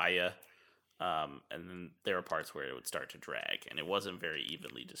whip by you, and then there were parts where it would start to drag, and it wasn't very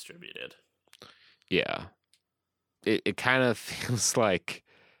evenly distributed. Yeah. It kind of feels like...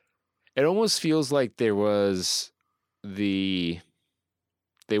 It almost feels like there was they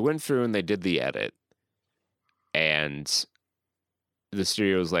went through and they did the edit, and the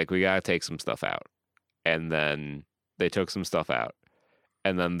studio was like, we got to take some stuff out. And then they took some stuff out.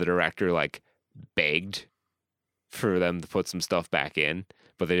 And then the director like begged for them to put some stuff back in,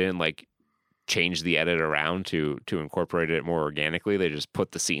 but they didn't like change the edit around to incorporate it more organically. They just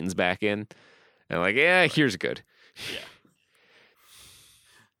put the scenes back in and like, yeah, here's good.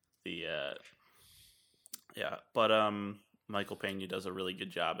 Yeah. But Michael Pena does a really good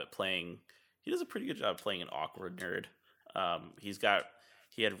job at playing. He does a pretty good job playing an awkward nerd.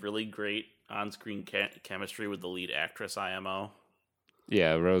 He had really great on-screen chemistry with the lead actress, IMO.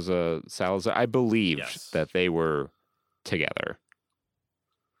 Yeah, Rosa Salazar. I believed that they were together.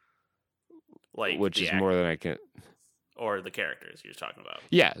 Like, which is more than I can... Or the characters you're talking about.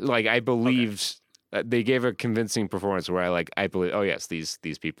 Yeah, like I believed... Okay. They gave a convincing performance where I believe, oh yes, these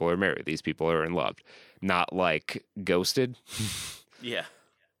people are married. These people are in love. Not like Ghosted. Yeah.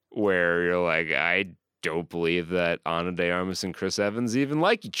 Where you're like, I don't believe that Ana de Armas and Chris Evans even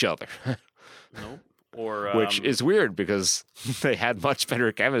like each other. Nope. Or which is weird because they had much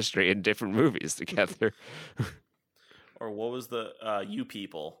better chemistry in different movies together. Or what was the You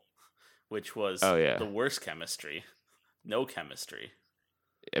People, which was the worst chemistry. No chemistry.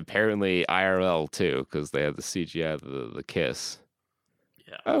 Apparently IRL too, because they had the CGI of the kiss.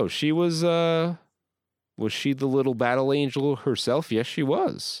 Yeah. Oh, she was she the little battle angel herself? Yes, she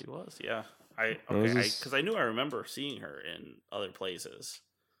was. She was, yeah. Because I knew I remember seeing her in other places.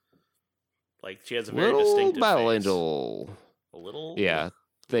 Like, she has a very distinctive battle face. angel. A little? Yeah.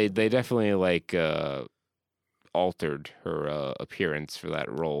 They definitely like altered her appearance for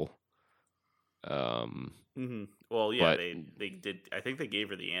that role. Mm-hmm. Well, yeah, they did. I think they gave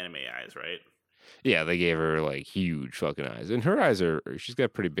her the anime eyes, right? Yeah, they gave her like huge fucking eyes, and her eyes she's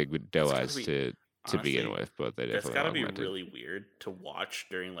got pretty big doe eyes to begin Honestly, with, but they that's definitely got to be augmented. really weird to watch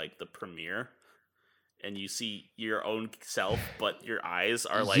during like the premiere, and you see your own self, but your eyes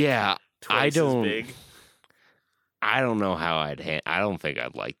are like Yeah, twice as big. I don't know how I don't think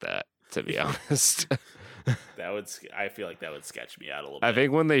I'd like that, to be honest. I feel like that would sketch me out a little I bit.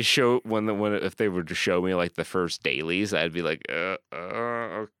 think when they show when if they were to show me like the first dailies, I'd be like,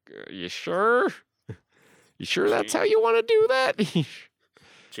 okay, you sure? You sure that's how you want to do that?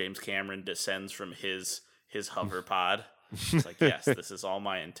 James Cameron descends from his hover pod. It's like, yes, this is all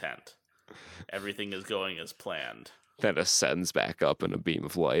my intent. Everything is going as planned. Then ascends back up in a beam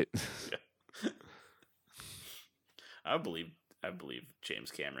of light. Yeah. I believe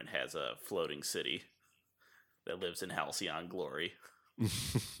James Cameron has a floating city that lives in halcyon glory of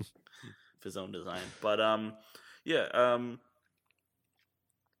his own design. But yeah,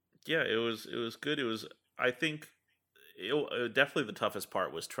 yeah, it was good. It was, I think, definitely the toughest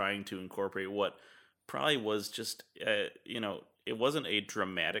part was trying to incorporate what probably was just it wasn't a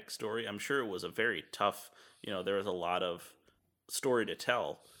dramatic story. I'm sure it was a very tough. There was a lot of story to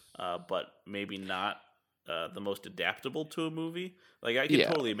tell, but maybe not the most adaptable to a movie. Like I can Yeah.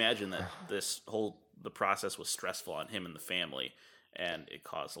 totally imagine that the process was stressful on him and the family, and it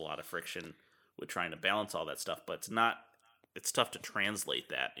caused a lot of friction with trying to balance all that stuff. But it's tough to translate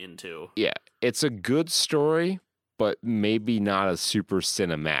that into. Yeah, it's a good story, but maybe not a super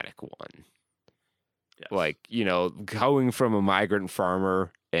cinematic one. Yes. Like, going from a migrant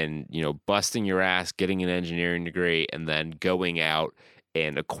farmer and, busting your ass, getting an engineering degree, and then going out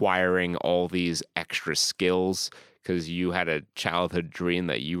and acquiring all these extra skills because you had a childhood dream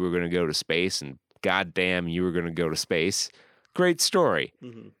that you were going to go to space, and goddamn, you were going to go to space. Great story.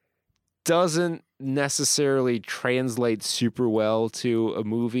 Mm-hmm. Doesn't necessarily translate super well to a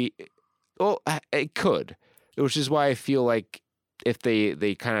movie. Well, it could, which is why I feel like if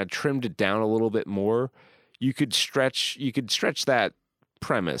they kind of trimmed it down a little bit more, you could stretch that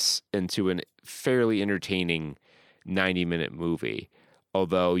premise into a fairly entertaining 90-minute movie.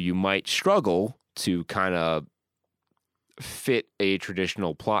 Although you might struggle to kind of fit a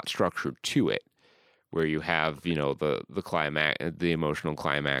traditional plot structure to it, where you have, the climax, the emotional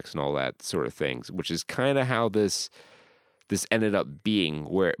climax and all that sort of things, which is kind of how this ended up being,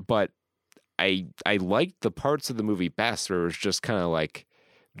 but I liked the parts of the movie best where it was just kind of like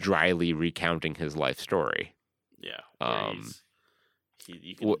dryly recounting his life story. Yeah, where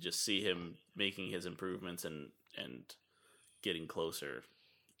you can just see him making his improvements and getting closer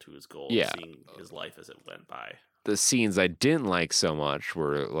to his goal, Yeah. seeing his life as it went by. The scenes I didn't like so much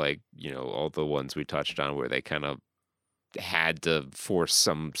were like, all the ones we touched on where they kind of had to force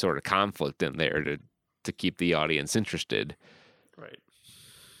some sort of conflict in there to keep the audience interested. Right.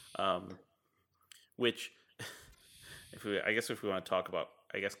 Which, if we want to talk about,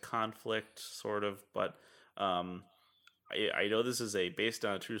 conflict, sort of, but I know this is based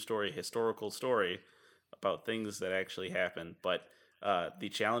on a true story, historical story about things that actually happened, but the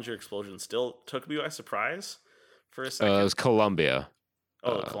Challenger explosion still took me by surprise for a second. It was Columbia.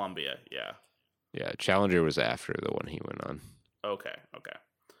 Columbia, yeah. Yeah, Challenger was after the one he went on. Okay.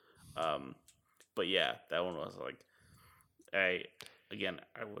 But yeah, that one was like,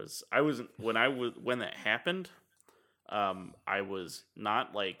 when that happened, I was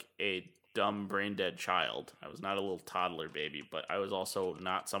not like a dumb brain dead child. I was not a little toddler baby, but I was also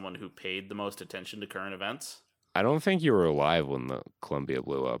not someone who paid the most attention to current events. I don't think you were alive when the Columbia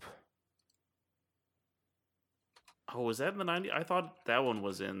blew up. Oh, was that in the 90s? I thought that one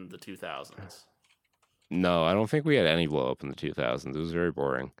was in the 2000s. No, I don't think we had any blow up in the 2000s. It was very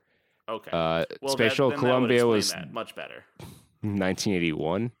boring. Okay. Well, Spatial Columbia was that much better.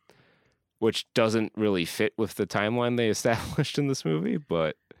 1981, which doesn't really fit with the timeline they established in this movie,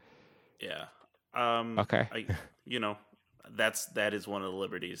 but yeah. Okay. That is one of the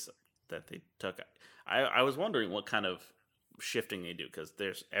liberties that they took. I was wondering what kind of shifting they do, because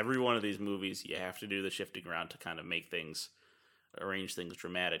there's every one of these movies you have to do the shifting around to kind of arrange things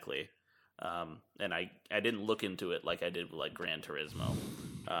dramatically. And I didn't look into it like I did with like Gran Turismo.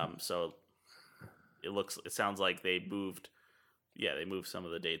 So it sounds like they moved some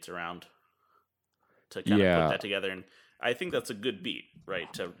of the dates around to kind of put that together. And I think that's a good beat,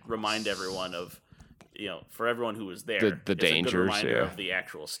 right? To remind everyone of, for everyone who was there, the dangers, a good reminder of the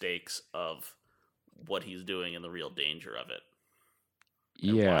actual stakes of what he's doing and the real danger of it.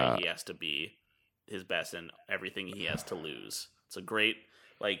 And why he has to be his best and everything he has to lose. It's a great,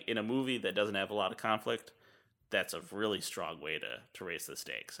 like, in a movie that doesn't have a lot of conflict, that's a really strong way to raise the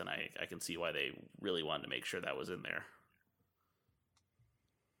stakes. And I can see why they really wanted to make sure that was in there.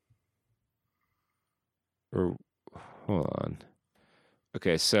 Hold on.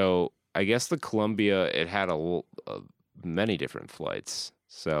 Okay, so I guess the Columbia, it had many different flights.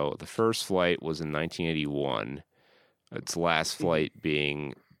 So the first flight was in 1981. Its last flight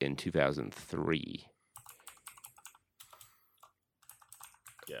being in 2003.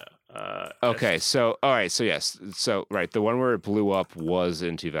 Yeah. Okay, so all right, so yes, so right, the one where it blew up was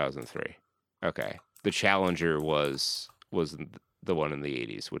in 2003. Okay, the Challenger was the one in the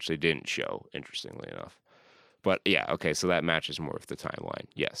 80s, which they didn't show, interestingly enough. But yeah, okay, so that matches more with the timeline.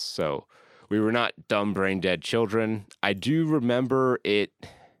 Yes, so we were not dumb, brain dead children. I do remember it.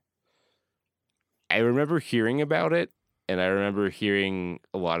 I remember hearing about it, and I remember hearing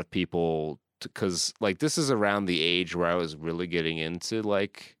a lot of people because like this is around the age where I was really getting into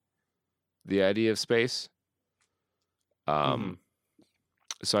like the idea of space. Um,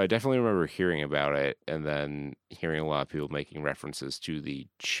 so I definitely remember hearing about it, and then hearing a lot of people making references to the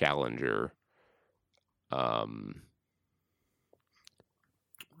Challenger. Right.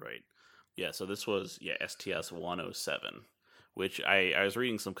 Yeah, so this was STS 107, which I was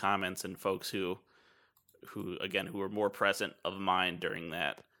reading some comments and folks who again who were more present of mind during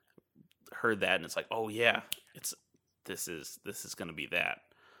that heard that, and it's like, oh yeah, this is going to be that.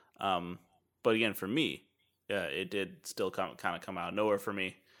 But again, for me, it did still kind of come out of nowhere for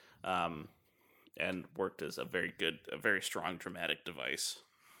me, and worked as a very strong dramatic device.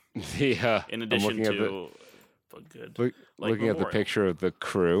 Yeah, In addition to a good looking at the memorial. picture of the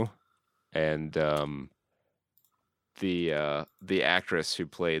crew and the actress who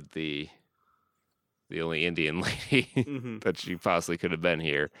played the only Indian lady that she possibly could have been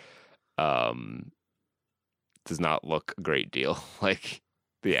here does not look a great deal like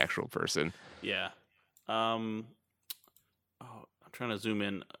the actual person. Yeah. I'm trying to zoom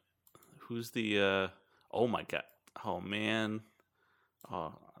in. Who's the oh my god. Oh man.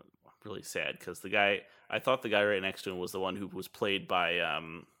 Oh, I'm really sad because I thought the guy right next to him was the one who was played by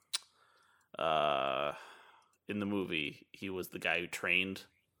in the movie. He was the guy who trained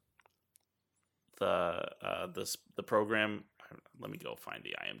the program. Let me go find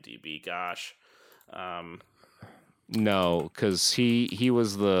the IMDb. Gosh. No, because he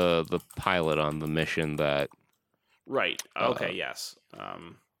was the pilot on the mission that. Right. Okay. Yes.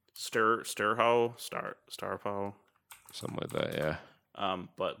 Starpow. Something like that. Yeah.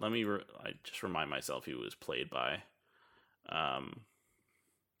 But let me I just remind myself he was played by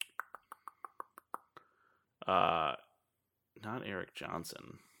not Eric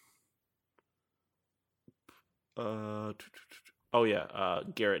Johnson. Garrett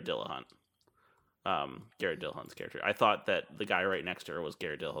Dillahunt. Garrett Dillahunt's character. I thought that the guy right next to her was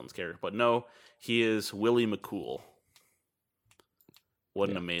Garrett Dillahunt's character, but no, he is Willie McCool. What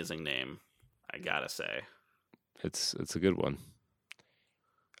an amazing name, I gotta say. It's a good one.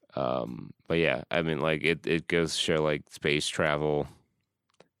 But yeah, I mean, like it goes to show like space travel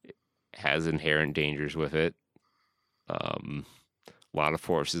has inherent dangers with it. A lot of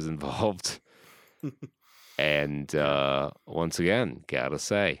forces involved. And once again, gotta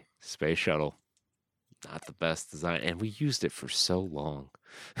say, space shuttle, not the best design, and we used it for so long.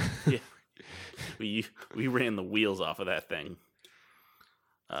 Yeah, we ran the wheels off of that thing,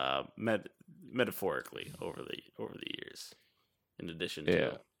 metaphorically over the years. In addition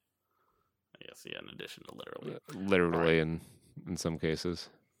to, I guess, in addition to literally, in some cases.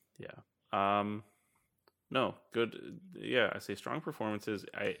 Yeah. No, good. Yeah, I say strong performances.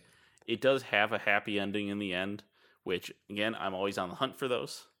 It does have a happy ending in the end, which again, I'm always on the hunt for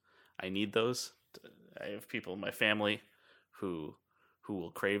those. I need those. I have people in my family who will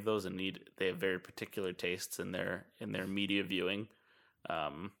crave those and they have very particular tastes in their media viewing.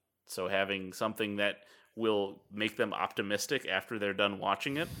 So having something that will make them optimistic after they're done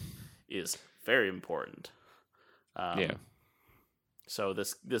watching it is very important. So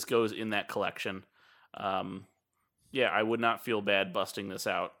this goes in that collection. I would not feel bad busting this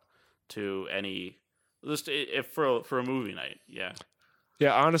out to any just if for a movie night. Yeah.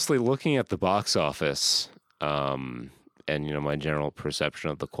 Yeah, honestly, looking at the box office, and my general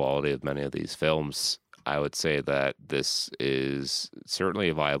perception of the quality of many of these films, I would say that this is certainly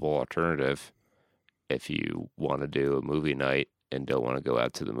a viable alternative if you want to do a movie night and don't want to go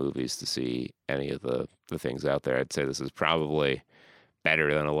out to the movies to see any of the things out there. I'd say this is probably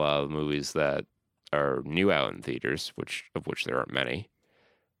better than a lot of movies that are new out in theaters, of which there aren't many.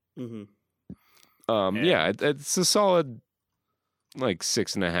 It's a solid like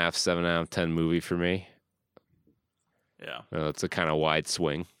 6.5, 7 out of 10 movie for me. Yeah, it's a kind of wide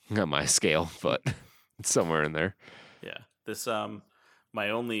swing on my scale, but it's somewhere in there. Yeah, this my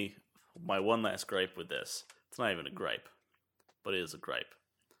one last gripe with this. It's not even a gripe, but it is a gripe.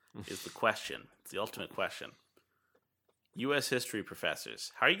 Is the question? It's the ultimate question. U.S. history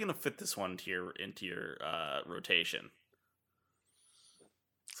professors. How are you going to fit this one into your rotation?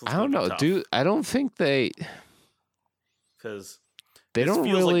 I don't know, dude. I don't think because they this don't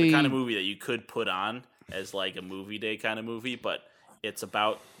feels really like the kind of movie that you could put on as like a movie day kind of movie, but it's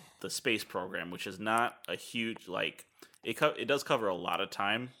about the space program, which is not a huge like it does cover a lot of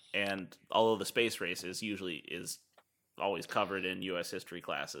time, and although the space race is always covered in U.S. history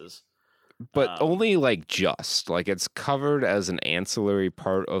classes, but only like just like it's covered as an ancillary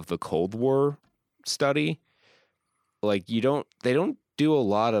part of the Cold War study. Like they don't do a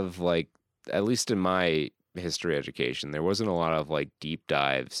lot of like, at least in my history education, there wasn't a lot of like deep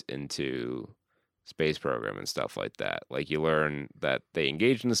dives into space program and stuff like that. Like you learn that they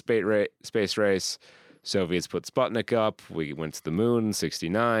engaged in the space race. Soviets put Sputnik up. We went to the moon in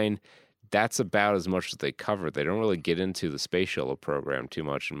 '69. That's about as much as they covered. They don't really get into the space shuttle program too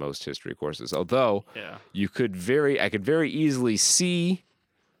much in most history courses. Although I could very easily see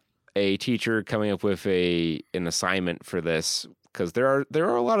a teacher coming up with an assignment for this, because there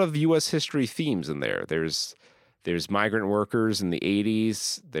are a lot of U.S. history themes in there. There's migrant workers in the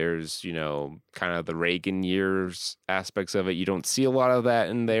 80s. There's, kind of the Reagan years aspects of it. You don't see a lot of that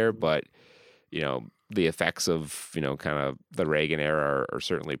in there, but, the effects of, kind of the Reagan era are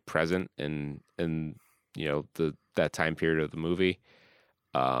certainly present in that time period of the movie.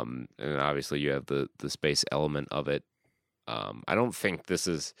 And obviously you have the space element of it. I don't think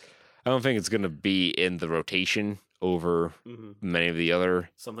it's going to be in the rotation over many of the other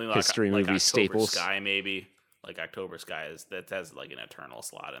something like history movie October staples. Sky, maybe. Like October Sky that has like an eternal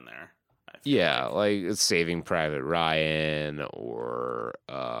slot in there. Yeah, like it's Saving Private Ryan or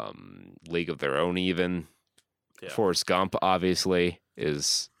League of Their Own even. Yeah. Forrest Gump obviously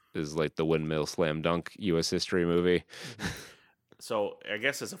is like the windmill slam dunk U.S. history movie. So I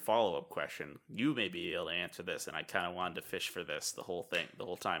guess as a follow-up question, you may be able to answer this, and I kind of wanted to fish for this the whole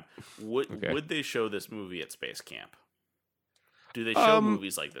time. Would they show this movie at space camp? Do they show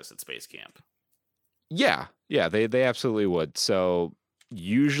movies like this at space camp? Yeah, they absolutely would. So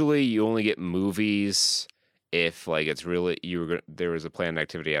usually you only get movies if like it's really there was a planned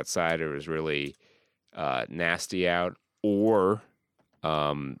activity outside, or it was really nasty out, or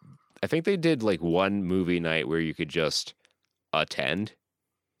I think they did like one movie night where you could just attend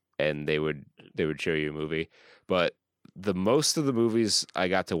and they would show you a movie. But the most of the movies I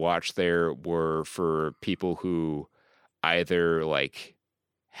got to watch there were for people who either like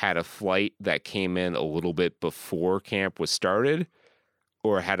had a flight that came in a little bit before camp was started,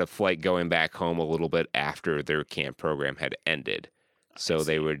 or had a flight going back home a little bit after their camp program had ended. So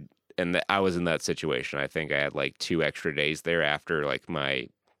they would, and I was in that situation. I think I had like 2 extra days there after like my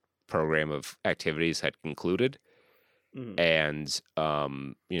program of activities had concluded. And,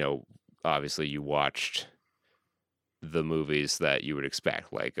 obviously you watched the movies that you would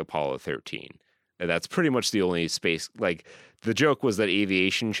expect, like Apollo 13. And that's pretty much the only space, like the joke was that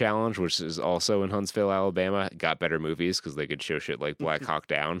Aviation Challenge, which is also in Huntsville, Alabama, got better movies because they could show shit like Black Hawk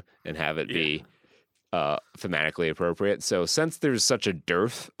Down and have it be thematically appropriate. So since there's such a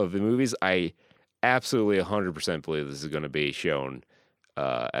dearth of the movies, I absolutely 100% believe this is going to be shown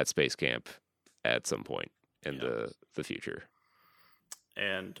at Space Camp at some point in the future.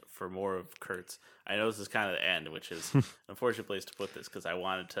 And for more of Kurt's, I know this is kind of the end, which is an unfortunate place to put this, because I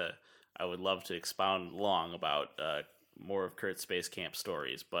would love to expound long about more of Kurt's Space Camp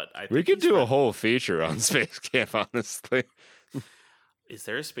stories, but I think we could do a whole feature on Space Camp, honestly. Is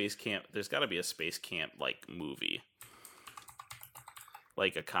there a Space Camp? There's got to be a Space Camp like movie,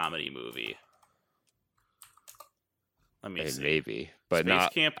 like a comedy movie. Let me see. Maybe, but Space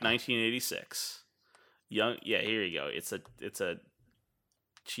not Camp 1986. Here you go. It's a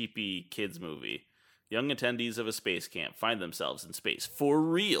cheapy kids movie. Young attendees of a space camp find themselves in space for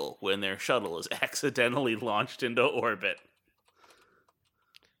real when their shuttle is accidentally launched into orbit.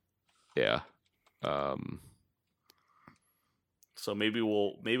 Yeah. So maybe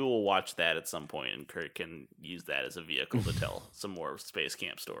we'll watch that at some point, and Kurt can use that as a vehicle to tell some more space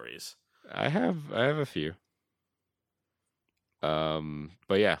camp stories. I have a few.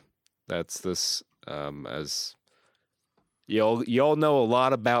 But yeah, that's this. As y'all know a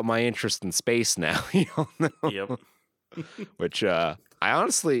lot about my interest in space now. Y'all know. Yep. Which I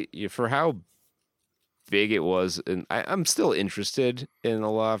honestly, for how big it was, and I'm still interested in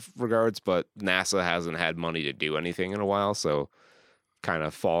a lot of regards, but NASA hasn't had money to do anything in a while, so kind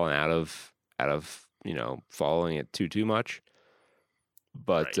of fallen out of following it too much.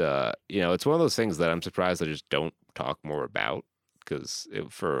 But right. It's one of those things that I'm surprised I just don't talk more about. Because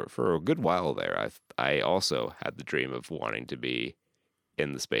for a good while there, I also had the dream of wanting to be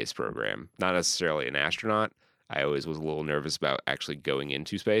in the space program. Not necessarily an astronaut. I always was a little nervous about actually going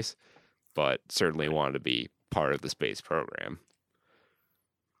into space, but certainly wanted to be part of the space program.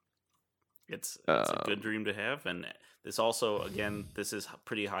 It's a good dream to have, and this also, again, this is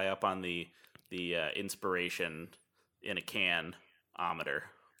pretty high up on the inspiration in a can-ometer.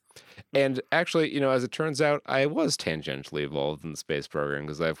 And actually, as it turns out, I was tangentially involved in the space program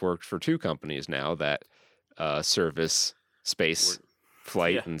because I've worked for 2 companies now that service space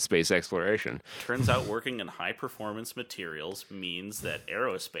flight and space exploration. Turns out working in high-performance materials means that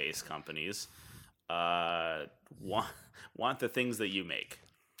aerospace companies want the things that you make.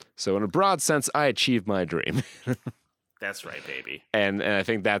 So in a broad sense, I achieved my dream. That's right, baby. And I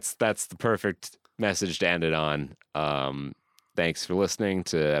think that's the perfect message to end it on. Thanks for listening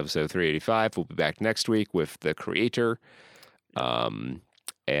to episode 385. We'll be back next week with the creator. And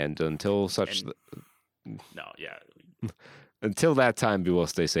until until that time, be well,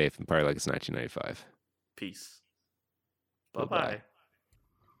 stay safe, and party like it's 1995. Peace. Bye-bye.